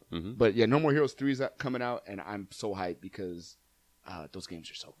worth out. it. Mm-hmm. But yeah, No More Heroes 3 is coming out, and I'm so hyped because those games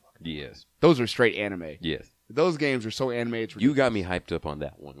are so fucking. Yes. Those are straight anime. Yes. Those games are so anime. It's You got me hyped up on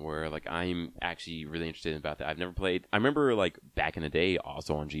that one where like I'm actually really interested about that. I've never played. I remember like back in the day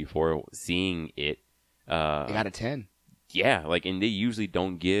also on G4 seeing it. It got a 10. Yeah, like and they usually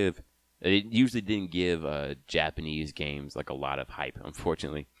don't give it usually didn't give Japanese games like a lot of hype,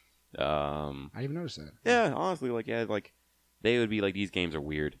 unfortunately. I didn't even notice that. Yeah, honestly, like they would be like these games are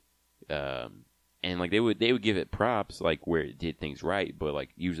weird. And like they would give it props like where it did things right, but like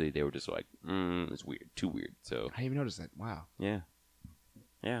usually they were just like, it's weird, too weird. So I didn't even notice that. Wow. yeah,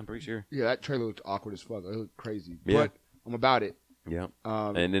 I'm pretty sure. Yeah, that trailer looked awkward as fuck. It looked crazy. Yeah. But I'm about it. Yeah,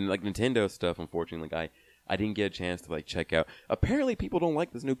 Um, and then like Nintendo stuff, unfortunately, like I didn't get a chance to like check out. Apparently, people don't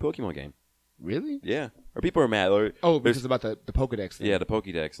like this new Pokemon game. really? Yeah, or people are mad. Or Oh, there's- because about the Pokedex thing. yeah, the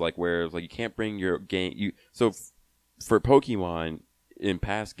Pokédex, like where like you can't bring your game. For Pokemon in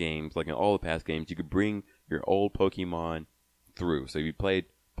past games, like in all the past games, you could bring your old Pokemon through. So you played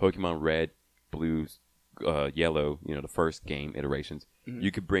Pokemon Red, Blue, Yellow, the first game iterations. Mhm. You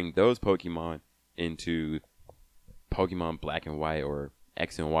could bring those Pokemon into Pokemon Black and White or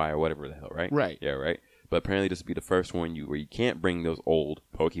X and Y or whatever the hell, right? Right. Yeah, right. But apparently this will be the first one where you can't bring those old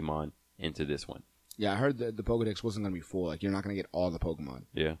Pokemon into this one. Yeah, I heard that the Pokedex wasn't going to be full. Like, you're not going to get all the Pokemon.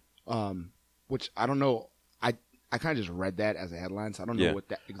 Yeah. Which I don't know. I kind of just read that as a headline, so I don't Yeah. know what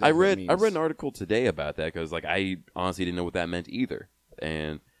that exactly I read means. an article today about that because like I honestly didn't know what that meant either,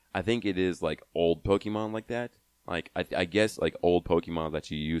 and I think it is like old Pokemon like that. Like I guess like old Pokemon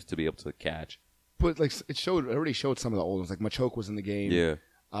that you used to be able to catch. But like it already showed some of the old ones. Like Machoke was in the game.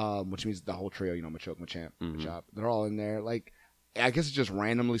 Yeah, Which means the whole trio. Machoke, Machamp, Mhm. Machop. They're all in there. Like, I guess it's just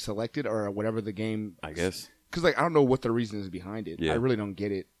randomly selected or whatever the game. I guess. Because like I don't know what the reason is behind it. Yeah. I really don't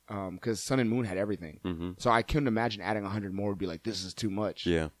get it. Because Sun and Moon had everything. Mm-hmm. So I couldn't imagine adding 100 more would be like, this is too much.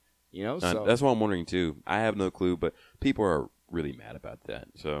 Yeah, So that's what I'm wondering too. I have no clue, but people are really mad about that.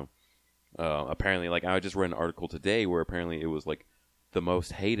 So apparently, like I just read an article today where apparently it was like the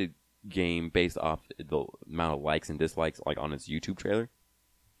most hated game based off the amount of likes and dislikes like on its YouTube trailer.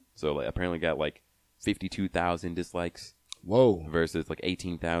 So like apparently got like 52,000 dislikes whoa, versus like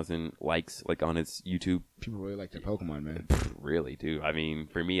 18,000 likes like on its YouTube. people really like their Pokemon, man. Really, dude. I mean,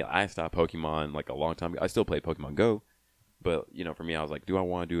 for me, I stopped Pokemon like a long time ago. I still play Pokemon Go, but for me, I was like, do I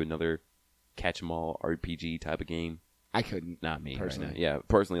want to do another catch 'em all RPG type of game? I couldn't. Not me Personally. right now. Yeah,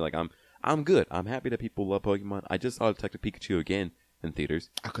 personally, like I'm good. I'm happy that people love Pokemon. I just saw Detective Pikachu again in theaters.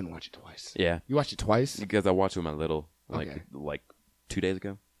 I couldn't watch it twice. Yeah, You watched it twice? because I watched it with my little Okay. like 2 days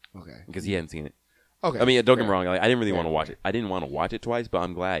ago Okay. because he hadn't seen it. Okay. I mean, don't get me Fair. wrong. Like, I didn't really Fair. want to watch it. I didn't want to watch it twice, but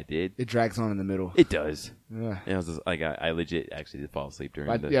I'm glad I did. It drags on in the middle. It does. Yeah. And I was just like, I legit actually did fall asleep during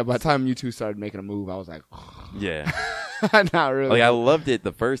By the. the time you two started making a move, I was like, Yeah. not really. Like I loved it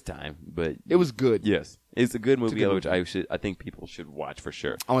the first time, but it was good. yes, it's a good movie, good which movie. I think people should watch for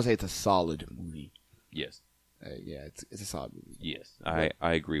sure. I want to say it's a solid movie. Yes, Yeah, it's a solid movie. yes, I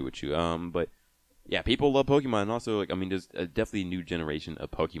agree with you. But yeah, people love Pokemon, and also like I mean, there's definitely a new generation of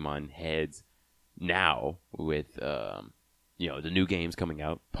Pokemon heads now with the new games coming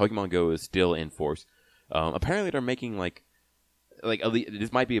out. Pokemon Go is still in force. Apparently, they're making like at least,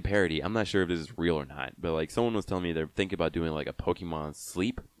 this might be a parody. I'm not sure if this is real or not, but like someone was telling me they're thinking about doing like a Pokemon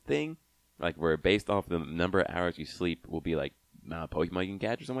sleep thing, like where based off the number of hours you sleep will be like amount of Pokemon you can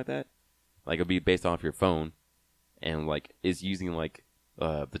catch or something like that. Like it'll be based off your phone, and like it's using like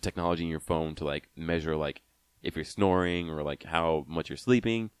the technology in your phone to like measure like if you're snoring or like how much you're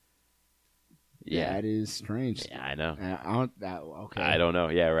sleeping. Yeah, it is strange. Yeah, I know. Okay. I don't know.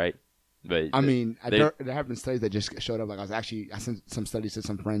 Yeah, right. But I mean, they- there have been studies that just showed up. Like I sent some studies to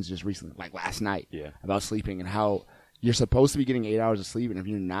some friends just recently, like last night, Yeah. about sleeping and how you're supposed to be getting 8 hours of sleep, and if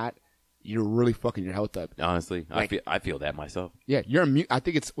you're not, you're really fucking your health up. honestly, Like- I feel that myself. Yeah, I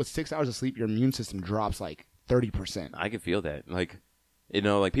think it's with 6 hours of sleep, your immune system drops like 30%. I can feel that. Like,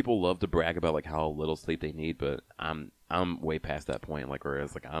 like people love to brag about like how little sleep they need, but I'm way past that point. Like,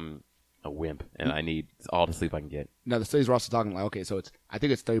 whereas like I'm a wimp, and I need all the sleep I can get. Now the studies were also talking like, okay, so I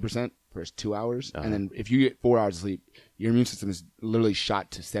think it's 30% for 2 hours, and then if you get 4 hours of sleep, your immune system is literally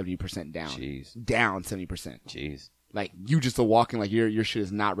shot to 70% down. Jeez. Down 70%. Jeez. Like you just are walking like your shit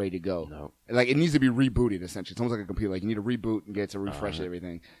is not ready to go. No. Like it needs to be rebooted essentially. It's almost like a computer. Like you need to reboot and get to refresh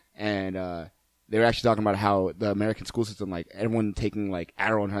everything. And they were actually talking about how the American school system, like everyone taking like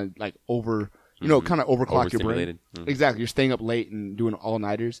Adderall and like over, you know, kind of overclock your brain. Exactly. You're staying up late and doing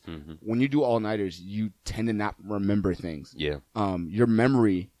all-nighters. When you do all-nighters, you tend to not remember things. Yeah. Your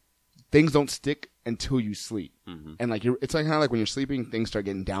memory, things don't stick until you sleep. And like it's like kind of like when you're sleeping, things start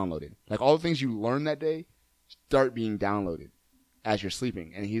getting downloaded. Like all the things you learned that day start being downloaded as you're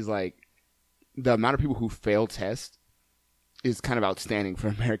sleeping. And he's like, the amount of people who fail tests is kind of outstanding for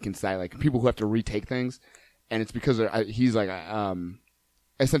American side. Like people who have to retake things, and it's because he's like,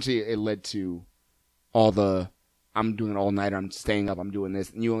 essentially it led to all the I'm doing it all night, I'm staying up, I'm doing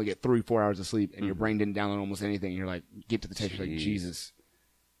this, and you only get 3-4 hours of sleep, and your brain didn't download almost anything. And you're like, get to the test, you're like, Jesus.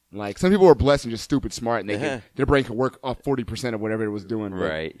 Like some people were blessed and just stupid smart, and their brain could work off 40% of whatever it was doing.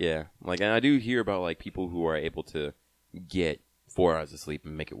 Right? Yeah. Like, and I do hear about like people who are able to get 4 hours of sleep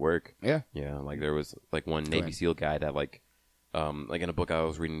and make it work. Yeah. Yeah. Like there was like one Navy SEAL guy that like in a book I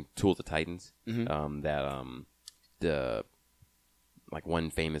was reading, Tools of Titans, the like one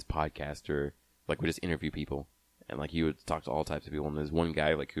famous podcaster like would just interview people, and like he would talk to all types of people. And there's one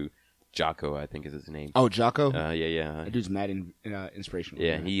guy like who. Jocko, I think is his name. Oh, Jocko? Yeah. That dude's mad inspirational.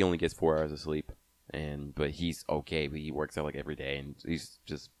 Yeah, he only gets 4 hours of sleep, but he's okay. But he works out like every day, and he's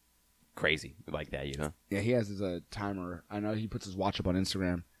just crazy like that, you know? Yeah, he has his timer. I know he puts his watch up on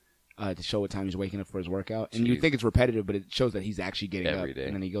Instagram to show what time he's waking up for his workout. And you think it's repetitive, but it shows that he's actually getting every up. Day.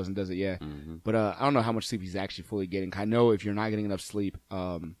 And then he goes and does it, yeah. But I don't know how much sleep he's actually fully getting. I know if you're not getting enough sleep,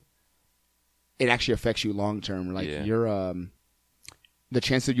 it actually affects you long term. Like you're... the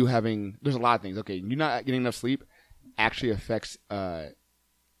chance of you having, there's a lot of things. Okay, you not getting enough sleep actually affects the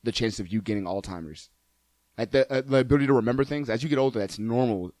chance of you getting Alzheimer's. Like the ability to remember things. As you get older, that's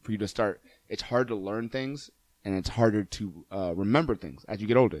normal for you to start. It's hard to learn things, and it's harder to remember things as you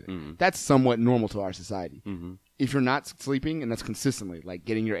get older. That's somewhat normal to our society. If you're not sleeping, and that's consistently, like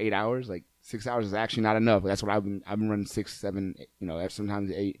getting your 8 hours, like 6 hours is actually not enough. That's what I've been running 6, 7,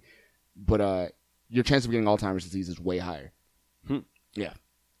 sometimes 8. But your chance of getting Alzheimer's disease is way higher. Yeah.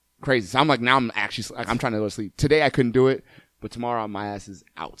 Crazy. So I'm like, now I'm actually, like, I'm trying to go to sleep. Today I couldn't do it, but tomorrow my ass is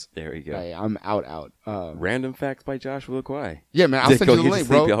out. There you go. Like, I'm out. Random facts by Joshua Kwai. Yeah, man. I'll send you the link,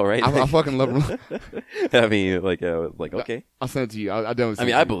 bro. Right? I fucking love him. I mean, like, okay. I'll send it to you. I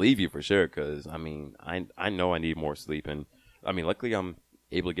I believe you for sure, because, I mean, I know I need more sleep, and, I mean, luckily I'm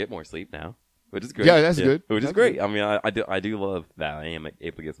able to get more sleep now, which is great. Yeah, that's good. Which is great. Good. I mean, I do love that I am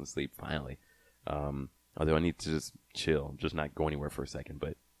able to get some sleep, finally. Although I need to just chill, just not go anywhere for a second.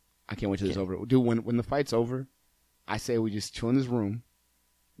 But I can't wait till it's over. Dude, when the fight's over, I say we just chill in this room.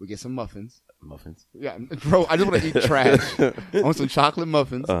 We get some muffins. Muffins? Yeah, bro, I just want to eat trash. I want some chocolate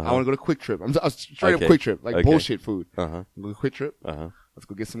muffins. I want to go to Quick Trip. I'm straight up Quick Trip, like bullshit food. Go to Quick Trip. Let's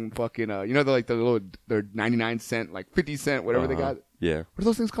go get some fucking, they're 99-cent, like 50-cent, whatever they got. Yeah. What are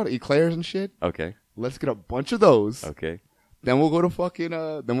those things called? Eclairs and shit? Okay. Let's get a bunch of those. Okay. Then we'll go to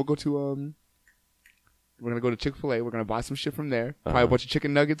we're going to go to Chick-fil-A. We're going to buy some shit from there. Probably a bunch of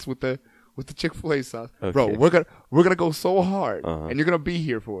chicken nuggets with the Chick-fil-A sauce. Okay. Bro, we're going to go so hard. And you're going to be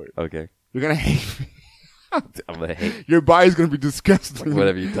here for it. Okay. You're going to hate me. I'm going to hate. Your body's going to be disgusting.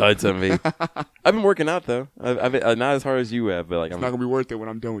 Whatever you done to me. I've been working out, though. I've not as hard as you have, but like, it's not going to be worth it when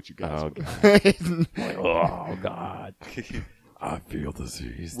I'm done with you guys. Oh, God. Oh, God. I feel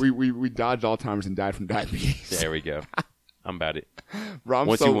diseased. We dodged Alzheimer's and died from diabetes. There we go. I'm about it. Bro,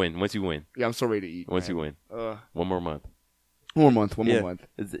 once you win. Yeah, I'm so ready to eat. Once you win. One more month. One more month.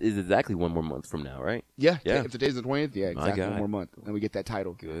 It's exactly 1 more month from now, right? Yeah. If today's the 20th, yeah, exactly 1 more month. And we get that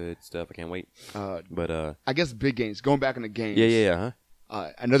title. Good stuff. I can't wait. But I guess big games. Going back in the games. Yeah.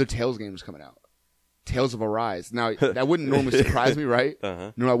 Another Tales game is coming out. Tales of Arise. Now, that wouldn't normally surprise me, right?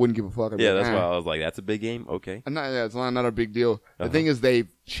 No, I wouldn't give a fuck. Yeah, that's why I was like, that's a big game? Okay. It's not a big deal. The thing is,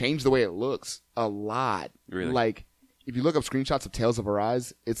 they've changed the way it looks a lot. Really? Like, if you look up screenshots of Tales of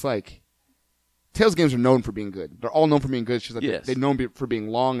Arise, it's like, Tales games are known for being good. They're all known for being good. It's just that they're known for being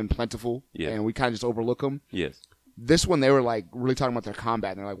long and plentiful, and we kind of just overlook them. Yes. This one, they were like really talking about their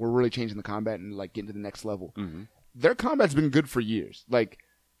combat, and they're like, we're really changing the combat and like getting to the next level. Their combat's been good for years. Like,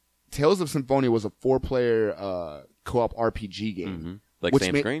 Tales of Symphonia was a 4-player co-op RPG game. Like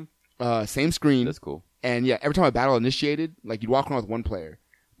same screen? Same screen. That's cool. And yeah, every time a battle initiated, like you'd walk around with one player.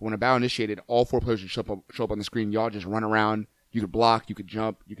 But when a battle initiated, all 4 players would show up on the screen. Y'all just run around. You could block, you could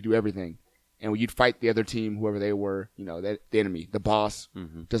jump, you could do everything. and you'd fight the other team, whoever they were, the enemy, the boss,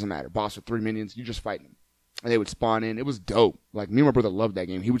 doesn't matter. Boss with 3 minions, you just fight them. And they would spawn in. It was dope. Like, me and my brother loved that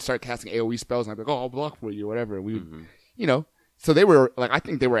game. He would start casting AoE spells, and I'd be like, oh, I'll block for you, or whatever. And we would, so they were, like, I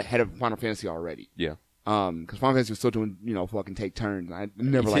think they were ahead of Final Fantasy already. Yeah. Because Final Fantasy was still doing, fucking take turns. I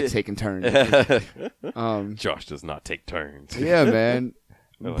never liked taking turns. Josh does not take turns. Yeah, man.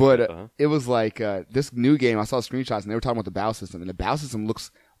 Like But that, it was like this new game. I saw screenshots and they were talking about the battle system, and the battle system looks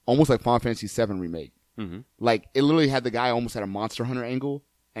almost like Final Fantasy VII remake. Like, it literally had the guy almost at a Monster Hunter angle,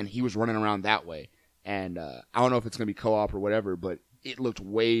 and he was running around that way. And I don't know if it's gonna be co-op or whatever, but it looked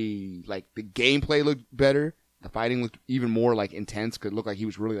way like the gameplay looked better. The fighting looked even more like intense. Cause it looked like he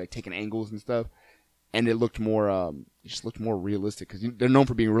was really like taking angles and stuff, and it looked more it just looked more realistic because they're known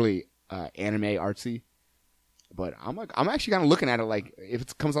for being really anime artsy. But I'm actually kind of looking at it like if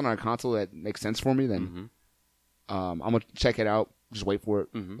it comes on a console that makes sense for me, then I'm gonna check it out. Just wait for it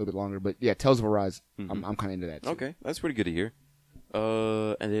a little bit longer. But yeah, Tales of Arise, I'm kind of into that too. Okay, that's pretty good to hear.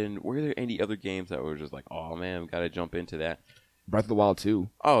 And then were there any other games that were just like, oh man, we gotta jump into that? Breath of the Wild 2.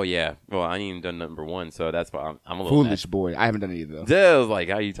 Oh yeah. Well, I ain't even done number 1, so that's why I'm a little Foolish mad. boy. I haven't done it either though. Dude, I was like,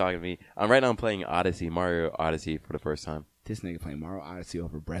 how are you talking to me? Right now I'm playing Mario Odyssey for the first time. This nigga playing Mario Odyssey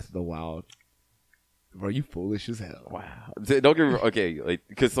over Breath of the Wild. Bro, you foolish as hell. Wow. Don't get me wrong. Okay, like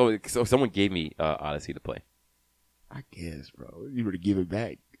because so someone gave me Odyssey to play. I guess, bro. You were to give it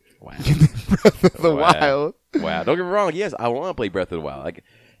back. Wow. Breath of the Wild. Wow. Don't get me wrong. Yes, I want to play Breath of the Wild. Like,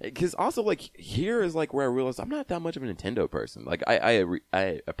 because also like here is like where I realized I'm not that much of a Nintendo person. Like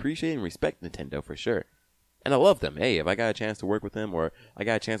I appreciate and respect Nintendo for sure, and I love them. Hey, if I got a chance to work with them or I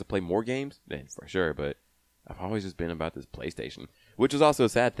got a chance to play more games, then for sure. But I've always just been about this PlayStation, which is also a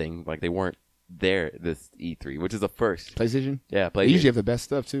sad thing. Like they weren't there this E3, which is a first. PlayStation? Yeah, PlayStation. They usually have the best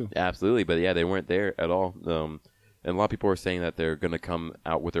stuff too. Absolutely, but yeah, they weren't there at all. And a lot of people are saying that they're going to come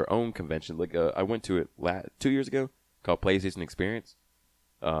out with their own convention. Like I went to it 2 years ago called PlayStation Experience.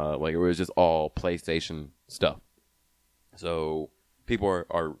 Like it was just all PlayStation stuff. So people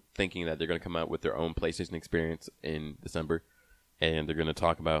are thinking that they're going to come out with their own PlayStation Experience in December, and they're going to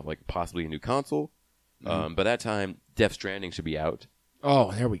talk about like possibly a new console. By that time, Death Stranding should be out.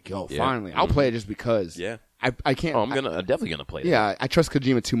 Oh, there we go. Yeah. Finally, I'll play it just because. Yeah. I can't. Oh, I'm definitely gonna play that. Yeah, I trust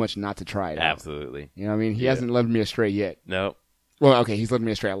Kojima too much not to try it. Absolutely. Out. You know what I mean? He hasn't led me astray yet. No. Well, okay, he's led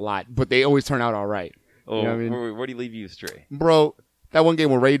me astray a lot, but they always turn out all right. Oh, you know what I mean? Where do you leave you astray? Bro, that one game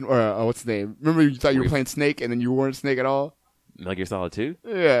where Raiden, or what's the name? Remember you thought you were playing Snake and then you weren't Snake at all? Metal Gear Solid 2?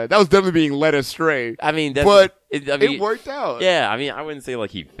 Yeah, that was definitely being led astray. I mean, it worked out. Yeah, I mean, I wouldn't say like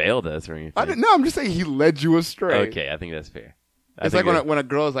he failed us or anything. No, I'm just saying he led you astray. Okay, I think that's fair. It's like when a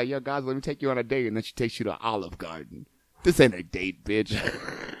girl's like, yo, guys, let me take you on a date, and then she takes you to Olive Garden. This ain't a date, bitch.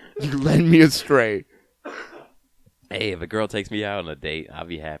 You led me astray. Hey, if a girl takes me out on a date, I'll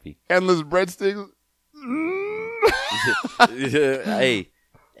be happy. Endless breadsticks. Hey,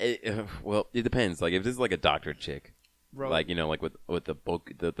 well, it depends. Like, if this is like a doctor chick, Bro. like, you know, like with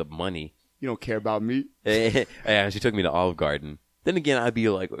the money. You don't care about me. Yeah, she took me to Olive Garden. Then again, I'd be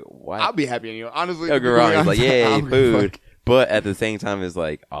like, why? I'll be happy anyway. Honestly. Don't get me wrong. It's like, yay, food. But at the same time, it's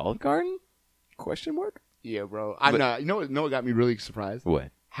like, Olive Garden? Question mark? Yeah, bro. I'm not. You know what got me really surprised?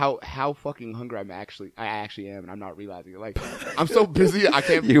 What? How fucking hungry I actually am, and I'm not realizing it. Like, I'm so busy, I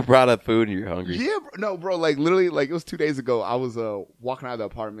can't. You brought up food and you're hungry. Yeah, no, bro. Like, literally, like it was 2 days ago. I was walking out of the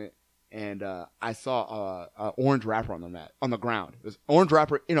apartment, and I saw an orange wrapper on the ground. It was orange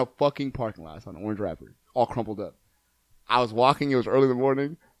wrapper in a fucking parking lot. I saw an orange wrapper, all crumpled up. I was walking. It was early in the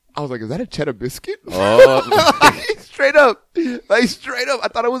morning. I was like, "Is that a cheddar biscuit?" Oh. Straight up. I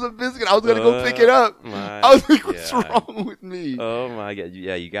thought it was a biscuit. I was gonna go pick it up. I was like, "What's wrong with me?" Oh my god!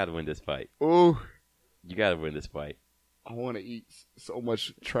 Yeah, you got to win this fight. Oh, you got to win this fight. I want to eat so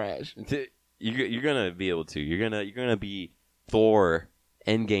much trash. You're gonna be able to. You're gonna be Thor,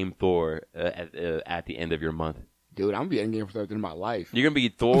 Endgame Thor at the end of your month. Dude, I'm gonna be Endgame for the rest of my life. You're gonna be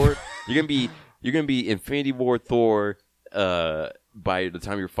Thor. you're gonna be Infinity War Thor. By the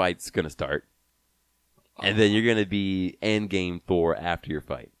time your fight's gonna start, and then you're gonna be Endgame Thor after your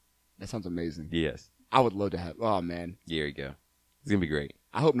fight. That sounds amazing. Yes, I would love to have. Oh man, there you go. It's gonna be great.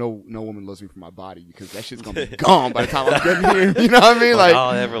 I hope no woman loves me for my body because that shit's gonna be gone by the time I'm getting here. You know what I mean? Like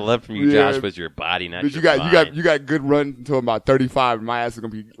all I ever loved from you, Josh, was your body, not your mind. You got good run until about 35, and my ass is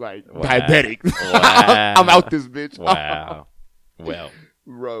gonna be like diabetic. Wow. I'm out this bitch. Wow. Well,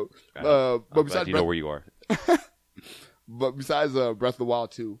 bro. But besides, you know where you are. But besides Breath of the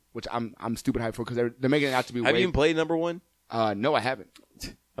Wild 2, which I'm stupid hyped for because they're making it out to be. Have you even played number 1? No, I haven't.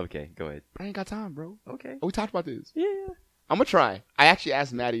 Okay, go ahead. But I ain't got time, bro. Okay. Oh, we talked about this. Yeah. I'm gonna try. I actually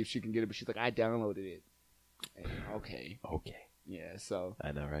asked Maddie if she can get it, but she's like, I downloaded it. And, okay. Yeah, so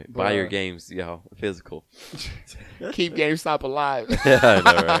I know, right? But, Buy your games, physical. keep GameStop alive. I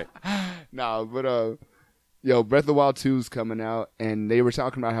know, right? No, but Breath of the Wild 2 is coming out, and they were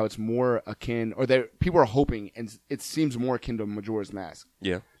talking about how it's more akin, or people are hoping, and it seems more akin to Majora's Mask.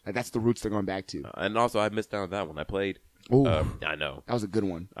 Yeah. Like that's the roots they're going back to. And also, I missed out on that one. I played. Ooh, I know. that was a good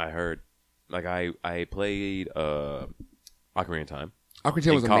one. I heard. Like I played Ocarina of Time. Ocarina of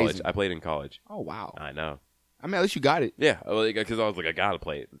Time was college. amazing. I played in college. Oh wow! I know. I mean, at least you got it. Yeah, because I was like, I gotta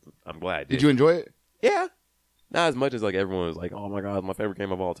play it. I'm glad I did. Did you enjoy it? Yeah. Not as much as like everyone was like, oh my god, it's my favorite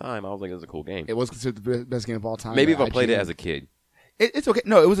game of all time. I was like, it was a cool game. It was considered the best game of all time. Maybe if I played it as a kid. It's okay.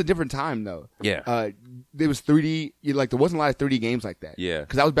 No, it was a different time though. Yeah. There was 3D. There wasn't a lot of 3D games like that. Yeah.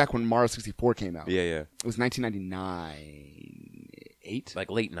 Because that was back when Mario 64 came out. Yeah. It was 1999, 8. Like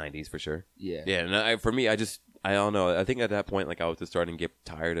late 90s for sure. Yeah. Yeah. And for me, I don't know. I think at that point, like I was just starting to get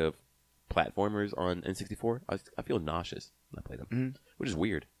tired of platformers on N64. I feel nauseous when I play them, which is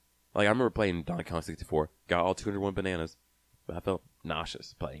weird. Like I remember playing Donkey Kong 64, got all 201 bananas, but I felt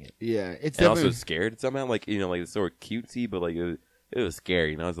nauseous playing it. Yeah, it's and definitely also scared somehow. Like like it's sort of cutesy, but like it was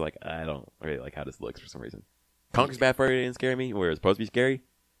scary. And I was like, I don't really like how this looks for some reason. Conker's Bad Fur didn't scare me, where it was supposed to be scary.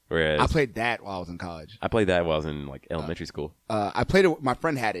 Whereas I played that while I was in college. I played that while I was in like elementary school. I played it. My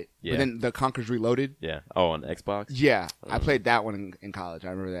friend had it, Yeah. but then the Conker's Reloaded. Yeah. Oh, on Xbox. Yeah, I played that one in college. I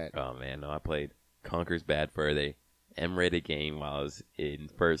remember that. Oh man, no, I played Conker's Bad Fur Day, M-rated game while I was in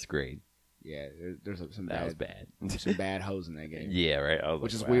first grade. Yeah, there's some That was bad, bad. some bad hoes in that game. Yeah, right. I was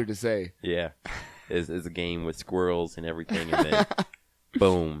Which like, is wow. weird to say. Yeah, it's a game with squirrels and everything, and then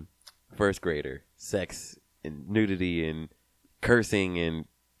boom, first grader, sex and nudity and cursing and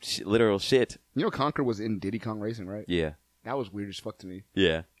literal shit. You know, Conker was in Diddy Kong Racing, right? Yeah, That was weird as fuck to me.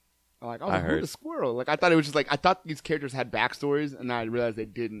 yeah. I was I like, heard. who's the squirrel? Like, I thought it was just like, I thought these characters had backstories, and I realized they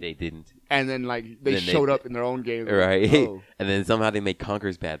didn't. They didn't. And then, like, they Then showed up in their own games. Right. Like, oh. And then somehow they make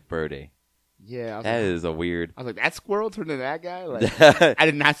Conker's Bad Fur Day. Yeah. I was, That like, is a weird. I was like, that squirrel turned into that guy? Like, I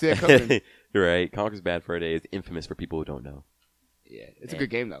did not see that coming. Right. Conker's Bad Fur Day is infamous for people who don't know. Yeah. It's a good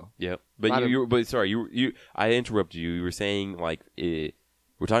game, though. Yep. But I interrupted you. You were saying like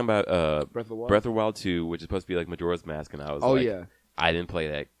we're talking about Breath of the Wild? Breath of the Wild 2, which is supposed to be like Majora's Mask, and I was Yeah. I didn't play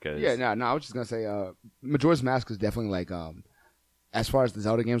that because Yeah, no, I was just going to say, Majora's Mask is definitely like, as far as the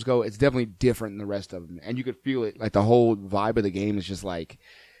Zelda games go, it's definitely different than the rest of them. And you could feel it, like the whole vibe of the game is just like,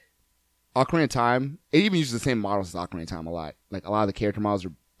 Ocarina of Time, it even uses the same models as Ocarina of Time a lot. Like, a lot of the character models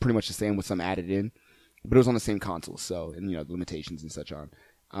are pretty much the same with some added in. But it was on the same console, so, and, the limitations and such on.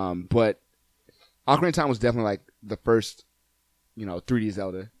 But Ocarina of Time was definitely like the first, 3D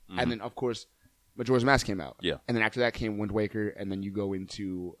Zelda. Mm-hmm. And then, of course, Majora's Mask came out. Yeah. And then after that came Wind Waker, and then you go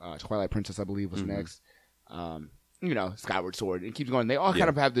into Twilight Princess, I believe, was Mm-hmm. next. Skyward Sword. It keeps going. They all kind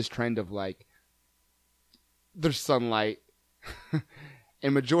of have this trend of, like, there's sunlight.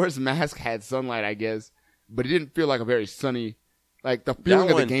 And Majora's Mask had sunlight, I guess, but it didn't feel like a very sunny. Like, the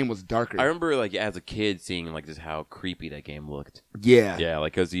feeling of the game was darker. I remember like as a kid seeing like just how creepy that game looked. Yeah. Yeah,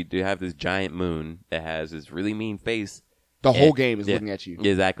 like because you do have this giant moon that has this really mean face. The whole game is Yeah. looking at you.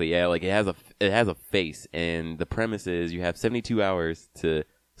 Exactly. Yeah, like it has a face, and the premise is you have 72 hours to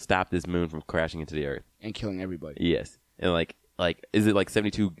stop this moon from crashing into the earth. And killing everybody. Yes, and like is it like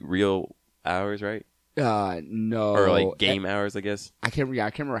 72 real hours, right? No. Or like game hours, I guess. I can't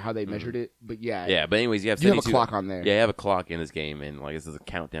remember how they measured it, but yeah. Yeah, but anyways, you have 72. You have a clock on there. Yeah, you have a clock in this game, and like this is a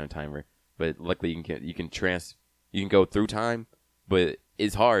countdown timer. But luckily, you can go through time, but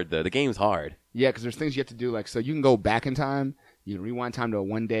it's hard though. The game's hard. Yeah, because there's things you have to do. Like, so you can go back in time. You can rewind time to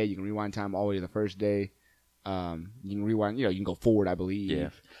one day. You can rewind time all the way to the first day. You can rewind. You can go forward, I believe. Yeah,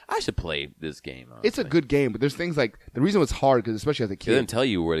 I should play this game. Honestly. It's a good game, but there's things like the reason it's hard because especially as a It doesn't kid, tell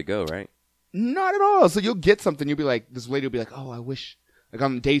you where to go, right? not at all. So you'll get something. You'll be like, this lady will be like, oh, I wish. Like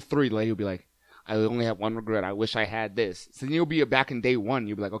on day 3, the lady will be like, I only have one regret. I wish I had this. So then you'll be back in day 1.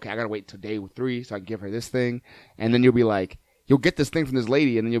 You'll be like, okay, I gotta wait till day 3 so I can give her this thing. And then you'll be like, you'll get this thing from this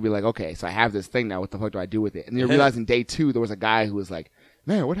lady, and then you'll be like, okay, so I have this thing now. What the fuck do I do with it? And then you'll realize in day 2 there was a guy who was like,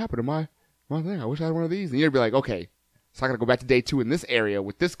 man, what happened to my thing? I wish I had one of these. And you'll be like, okay, so I gotta go back to day 2 in this area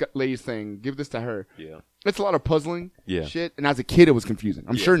with this lady's thing. Give this to her. Yeah. It's a lot of puzzling Yeah. shit. And as a kid, it was confusing.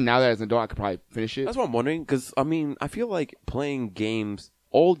 I'm Yeah. sure now that as an adult, I could probably finish it. That's what I'm wondering, because, I mean, I feel like playing games,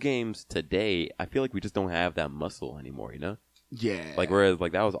 old games today, I feel like we just don't have that muscle anymore, you know? Yeah. Like, whereas,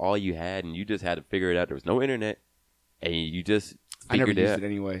 like, that was all you had, and you just had to figure it out. There was no internet, and you just I never figured it used out. it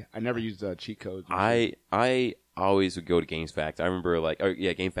anyway. I never used cheat codes. I always would go to GamesFAQs. I remember, like,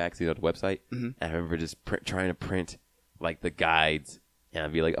 GameFAQs, the website, and I remember just trying to print, like, the guides, and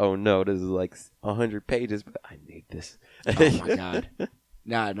I'd be like, oh, no, this is, like, 100 pages, but I need this. Oh my god.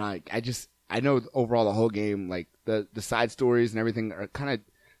 Nah. I know overall the whole game, like the side stories and everything are kind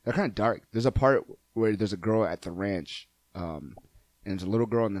of dark. There's a part where there's a girl at the ranch, and there's a little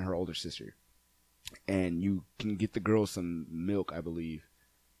girl and then her older sister, and you can get the girl some milk, I believe.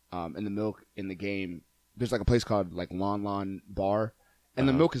 And the milk in the game, there's like a place called like Lon Lon Bar, and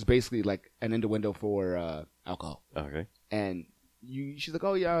the milk is basically like an innuendo for alcohol. Okay. And she's like,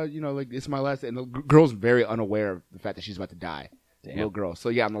 oh yeah, like it's my last day. And the girl's very unaware of the fact that she's about to die. Damn. Little girl. So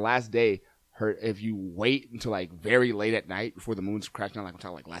yeah, on the last day, if you wait until like very late at night before the moon's crashing down, like I'm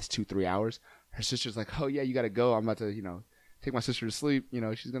talking like last 2-3 hours, her sister's like, oh yeah, you gotta go. I'm about to, take my sister to sleep.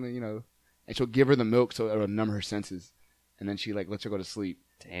 She's gonna, and she'll give her the milk so it'll numb her senses. And then she like lets her go to sleep.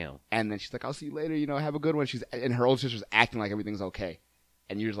 Damn. And then she's like, I'll see you later, have a good one. And her older sister's acting like everything's okay.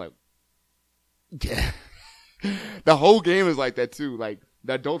 And you're just like, yeah. The whole game is like that too. Like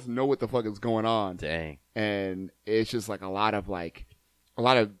the adults know what the fuck is going on. Dang. And it's just like a lot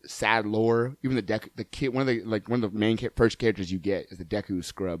of sad lore. Even the kid, one of the main first characters you get is the Deku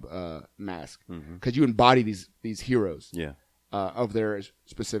Scrub mask, because you embody these heroes. Yeah. Of their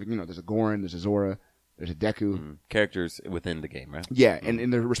specific, there's a Goran, there's a Zora, there's a Deku. Characters within the game, right? Yeah, and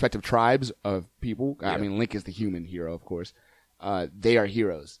in their respective tribes of people. Yeah. I mean, Link is the human hero, of course. They are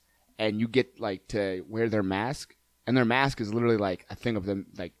heroes. And you get like to wear their mask, and their mask is literally like a thing of them,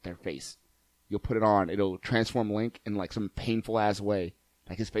 like their face. You'll put it on, it'll transform Link in like some painful ass way,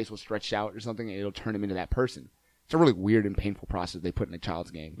 like his face will stretch out or something, and it'll turn him into that person. It's a really weird and painful process they put in a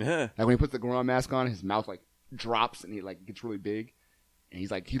child's game. Like when he puts the Goron mask on, his mouth like drops and he like gets really big, and he's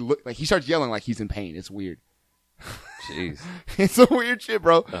like he starts yelling like he's in pain. It's weird. Jeez, it's a weird shit,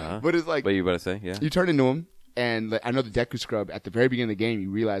 bro. But it's like, what you about to say? Yeah, you turn into him. And I know the Deku Scrub, at the very beginning of the game,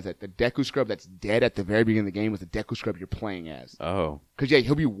 you realize that the Deku Scrub that's dead at the very beginning of the game was the Deku Scrub you're playing as. Oh. Because, yeah,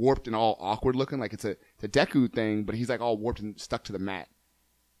 he'll be warped and all awkward looking. Like, it's a Deku thing, but he's, like, all warped and stuck to the mat.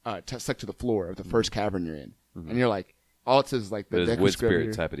 Stuck to the floor of the first cavern you're in. And you're like, all it says is, like, the Deku Deku Scrub Scrub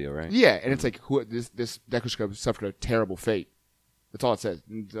spirit type of deal, right? Yeah, and it's like, this Deku Scrub suffered a terrible fate. That's all it says.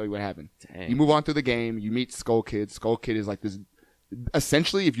 I'll tell you what happened. Dang. You move on through the game. You meet Skull Kid. Skull Kid is, like, this...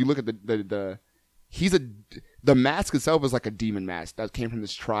 Essentially, if you look at the mask itself is like a demon mask that came from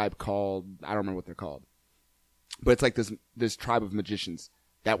this tribe called, I don't remember what they're called, but it's like this tribe of magicians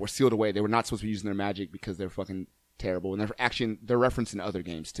that were sealed away. They were not supposed to be using their magic because they're fucking terrible, and they're referenced in other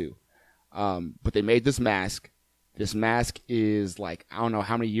games too. But they made this mask. This mask is like, I don't know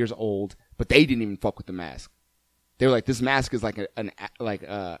how many years old, but they didn't even fuck with the mask. They were like, this mask is like an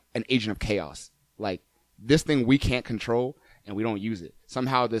agent of chaos. Like, this thing we can't control and we don't use it.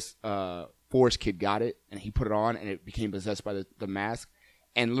 Somehow this Forest Kid got it, and he put it on, and it became possessed by the mask.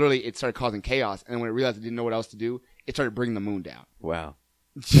 And literally, it started causing chaos. And when it realized it didn't know what else to do, it started bringing the moon down. Wow.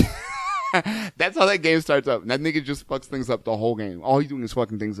 That's how that game starts up. And that nigga just fucks things up the whole game. All he's doing is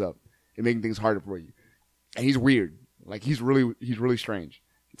fucking things up and making things harder for you. And he's weird. Like, he's really strange.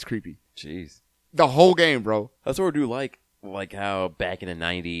 It's creepy. Jeez. The whole game, bro. I sort of do like how back in the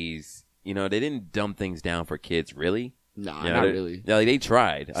 90s, they didn't dumb things down for kids, really. Nah, not really. Yeah, like they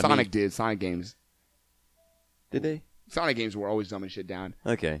tried. Sonic did. Sonic games. Did they? Sonic games were always dumbing shit down.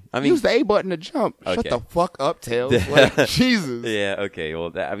 Okay. I mean, use the A button to jump. Okay. Shut the fuck up, Tails. Like, Jesus. Yeah, okay.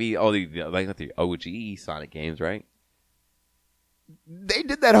 Well, all the OG Sonic games, right? They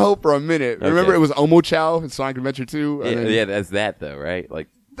did that whole for a minute. Okay. Remember, it was Omo Chow in Sonic Adventure 2? Yeah, that's that, though, right? Like,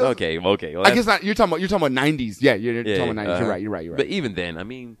 okay. Well, I guess not. You're talking about 90s. Yeah, you're talking about 90s. You're right. But even then, I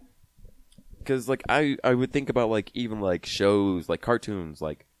mean... Because, like, I would think about, like, even, like, shows, like, cartoons,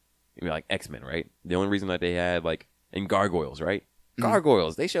 like X-Men, right? The only reason that they had, like, and Gargoyles, right?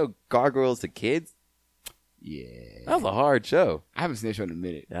 Gargoyles. They show Gargoyles to kids? Yeah. That was a hard show. I haven't seen that show in a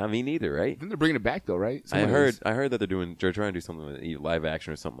minute. I mean, neither, right? Then they're bringing it back, though, right? I heard that they're trying to do something with live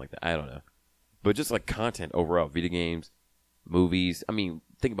action or something like that. I don't know. But just, like, content overall. Video games, movies. I mean,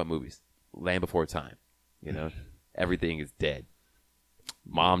 think about movies. Land Before Time. Everything is dead.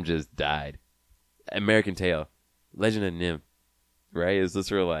 Mom just died. American Tail, Legend of Nim, right? It's just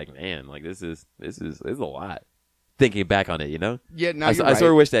sort of like, man, like this is a lot. Thinking back on it, Yeah, no, I you're right.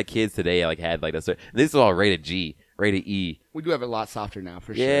 sort of wish that kids today like had like this is all rated G, rated E. We do have it a lot softer now,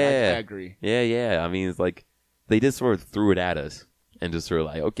 for sure. Yeah, I agree. Yeah. I mean, it's like they just sort of threw it at us and just sort of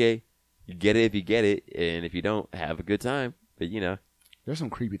like, okay, you get it if you get it, and if you don't, have a good time. But there's some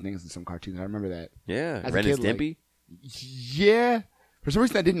creepy things in some cartoons. I remember that. Yeah, As Ren a and kid, Stimpy. Yeah. For some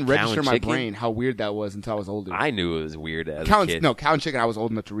reason, that didn't register in my Chicken? brain how weird that was until I was older. I knew it was weird as Cow a kid. No, Cow and Chicken, I was old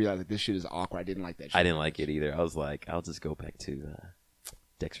enough to realize that this shit is awkward. I didn't like that shit. I didn't like it either. I was like, I'll just go back to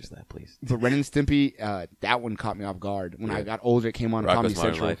Dexter's Lab, please. But Ren and Stimpy, that one caught me off guard. When I got older, it came on Comedy Rocko's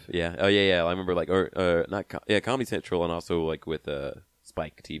Modern Central. Life. Yeah. Oh, yeah. I remember, like, Comedy Central and also, like, with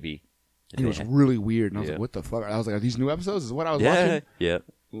Spike TV. And it was really weird. And I was Yeah. like, what the fuck? I was like, are these new episodes? Is this what I was Yeah, watching? yeah.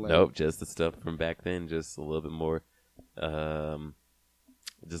 Like- Nope, just the stuff from back then, just a little bit more,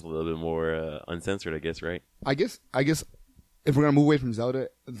 uncensored, I guess, right? I guess if we're gonna move away from Zelda,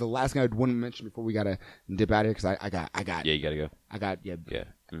 the last thing I want to mention before we gotta dip out of here because I got Yeah, you gotta go. yeah,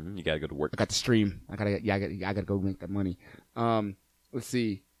 You gotta go to work. I got the stream. I gotta go make that money. Let's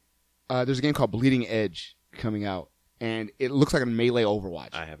see. There's a game called Bleeding Edge coming out, and it looks like a Melee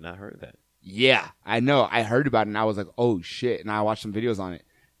Overwatch. I have not heard of that. Yeah, I know. I heard about it, and I was like, oh shit! And I watched some videos on it.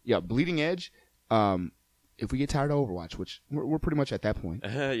 Yeah, Bleeding Edge. If we get tired of Overwatch, which we're pretty much at that point,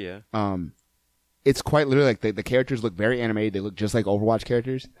 Yeah. it's quite literally like the characters look very animated. They look just like Overwatch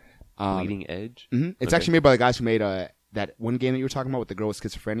characters. Bleeding Edge? Mhm. It's Okay. actually made by the guys who made that one game that you were talking about with the girl with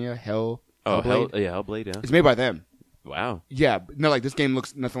schizophrenia, Hellblade. Hellblade, yeah. It's made by them. Wow. Yeah, no, like this game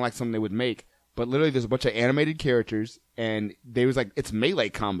looks nothing like something they would make. But literally, there's a bunch of animated characters, and they was like, it's melee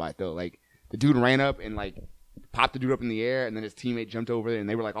combat though. Like the dude ran up and like popped the dude up in the air, and then his teammate jumped over there, and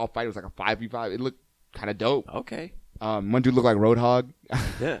they were like all fighting. It was like a 5v5. It looked kind of dope. Okay. One dude looked like Roadhog,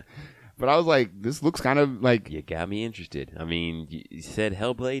 Yeah. but I was like, this looks kind of like You got me interested. I mean, you said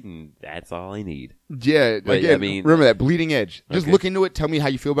Hellblade, and that's all I need. yeah. But, Again, I mean- remember that Bleeding Edge. Just Okay. look into it. Tell me how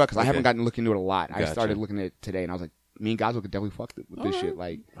you feel about it because I Okay. haven't gotten to look into it a lot. I Gotcha. started looking at it today, and I was like, me and Goswell could definitely fuck with this All shit.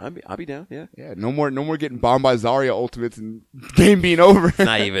 right. Like, I'll be down, yeah. yeah, no more getting bombed by Zarya ultimates and game being over. It's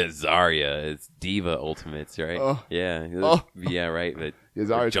not even Zarya. It's Diva Ultimates, right? Oh. Yeah. Oh. Yeah, right. But Yeah,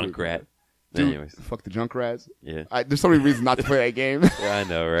 Zarya's pretty Junkrat. Dude, Anyways. fuck the Junkrats. Yeah. There's so many reasons not to play that game. Yeah, I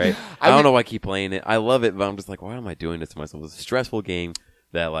know, right? I I don't mean- know why I keep playing it. I love it, but I'm just like, why am I doing this to myself? It's a stressful game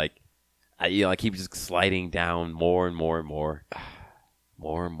that, like, I keep just sliding down more and more and more.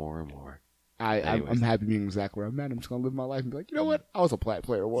 More and more and more. I'm Anyways. happy being exactly where I'm at. I'm just gonna live my life and be like, you know what? I was a plat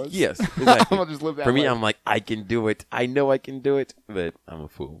player once. Yes, exactly. I'm gonna just live that For me, life. I'm like, I can do it. I know I can do it, but I'm a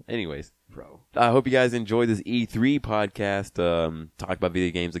fool. Anyways, bro. I hope you guys enjoyed this E3 podcast. Talk about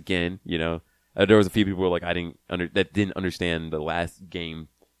video games again. You know, there was a few people who were like, that didn't understand the last game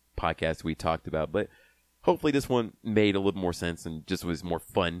podcast we talked about, but hopefully this one made a little more sense and just was more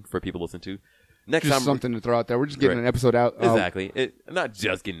fun for people to listen to. Next Just time, something to throw out there. We're just getting Right. an episode out. exactly. Not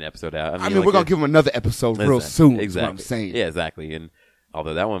just getting an episode out. I mean, like we're gonna give them another episode real soon. Exactly. Is what I'm saying. Yeah, exactly. And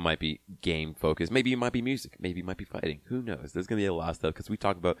although that one might be game focused, maybe it might be music, maybe it might be fighting. Who knows? There's gonna be a lot of stuff because we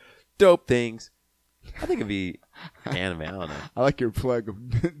talk about dope things. I think it'd be anime. I don't know. I like your plug of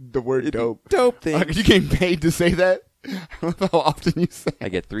the word It'd be dope. Dope things. Like, you getting paid to say that? I love how often you say. I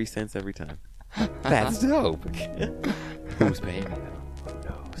get 3 cents every time. That's dope. Who's paying me though? Who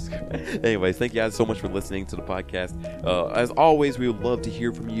knows? Anyways, thank you guys so much for listening to the podcast. As always, we would love to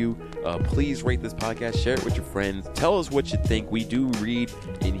hear from you. Please rate this podcast, share it with your friends. Tell us what you think. We do read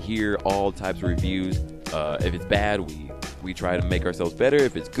and hear all types of reviews. If it's bad, we try to make ourselves better.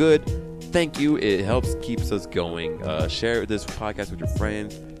 If it's good, thank you. It helps keeps us going. Share this podcast with your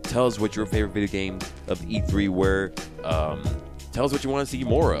friends. Tell us what your favorite video games of E3 were. Tell us what you want to see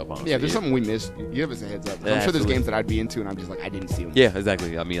more of. Honestly. Yeah, if there's something we missed, give us a heads up. I'm sure there's Absolutely. games that I'd be into, and I'm just like, I didn't see them. Yeah,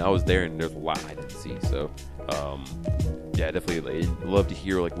 exactly. I mean, I was there, and there's a lot I didn't see. So, yeah, definitely love to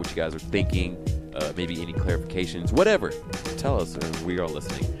hear like what you guys are thinking. Maybe any clarifications, whatever. Tell us, and we are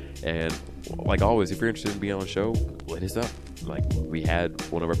listening. And like always, if you're interested in being on the show, hit us up. Like we had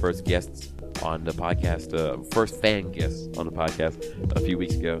one of our first guests on the podcast, first fan guests on the podcast a few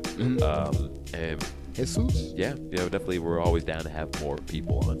weeks ago. And Jesus. yeah, definitely. We're always down to have more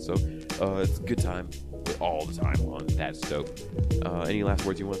people on. So it's a good time all the time on That's Dope. Any last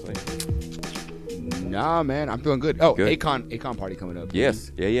words you want to say? Nah, man, I'm feeling good. Oh, Good. Akon party coming up.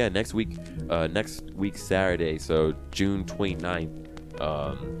 Yes. Yeah. Next week Saturday, so June 29th,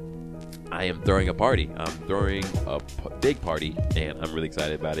 I am throwing a party. I'm throwing a big party, and I'm really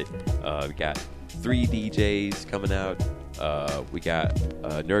excited about it. We got 3 DJs coming out. We got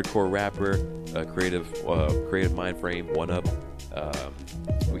a nerdcore rapper, a creative Mindframe,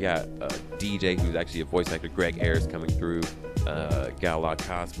 1UP. We got a DJ who's actually a voice actor, Greg Ayers, coming through. Got a lot of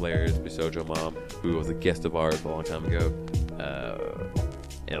cosplayers, Bisojo Mom, who was a guest of ours a long time ago.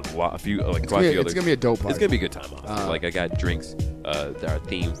 And a few others. It's gonna be a dope party. It's gonna be a good time, honestly. Like I got drinks that are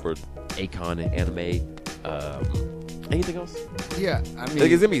themed for Akon and anime. Anything else? Yeah, I mean,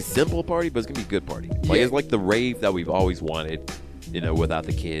 Like it's gonna be a simple party, but it's gonna be a good party. Like Yeah. it's like the rave that we've always wanted, without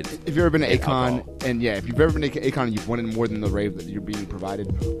the kids. if you've ever been to and Akon, alcohol. and yeah, if you've ever been to Akon and you've wanted more than the rave that you're being provided,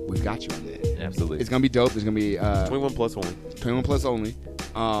 we've got you on that. Absolutely. It's gonna be dope. There's gonna be 21 plus only. 21 plus only.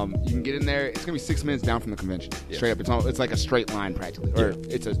 You can get in there. It's gonna be 6 minutes down from the convention. Yeah. Straight up, it's like a straight line practically, or Yeah.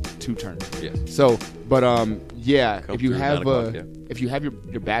 it's a 2 turns. Yes. So, but yeah, Come if you through have 9 o'clock, yeah. if you have your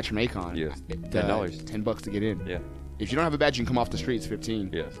batch from Akon, Yes. $10 $10. $10 to get in. Yeah. if you don't have a badge, you can come off the street. It's 15.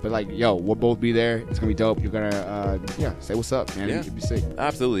 Yes. But like, yo, we'll both be there. It's gonna be dope. You're gonna, say what's up, man. Yeah. It'd be sick.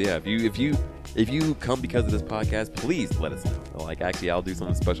 Absolutely, yeah. If you come because of this podcast, please let us know. Like, actually, I'll do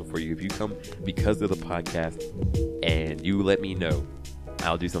something special for you. If you come because of the podcast and you let me know,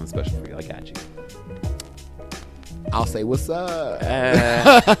 I'll do something special for you. I got you. I'll say what's up.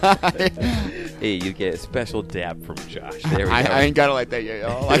 Hey, you get a special dab from Josh. There we go. I ain't got it like that yet,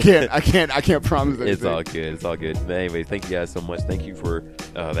 y'all. I can't promise anything. It's all good. It's all good. But anyways, thank you guys so much. Thank you for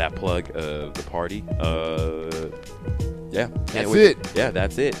that plug of the party. Yeah. That's it. Yeah,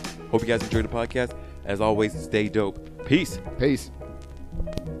 that's it. Hope you guys enjoyed the podcast. As always, stay dope. Peace. Peace.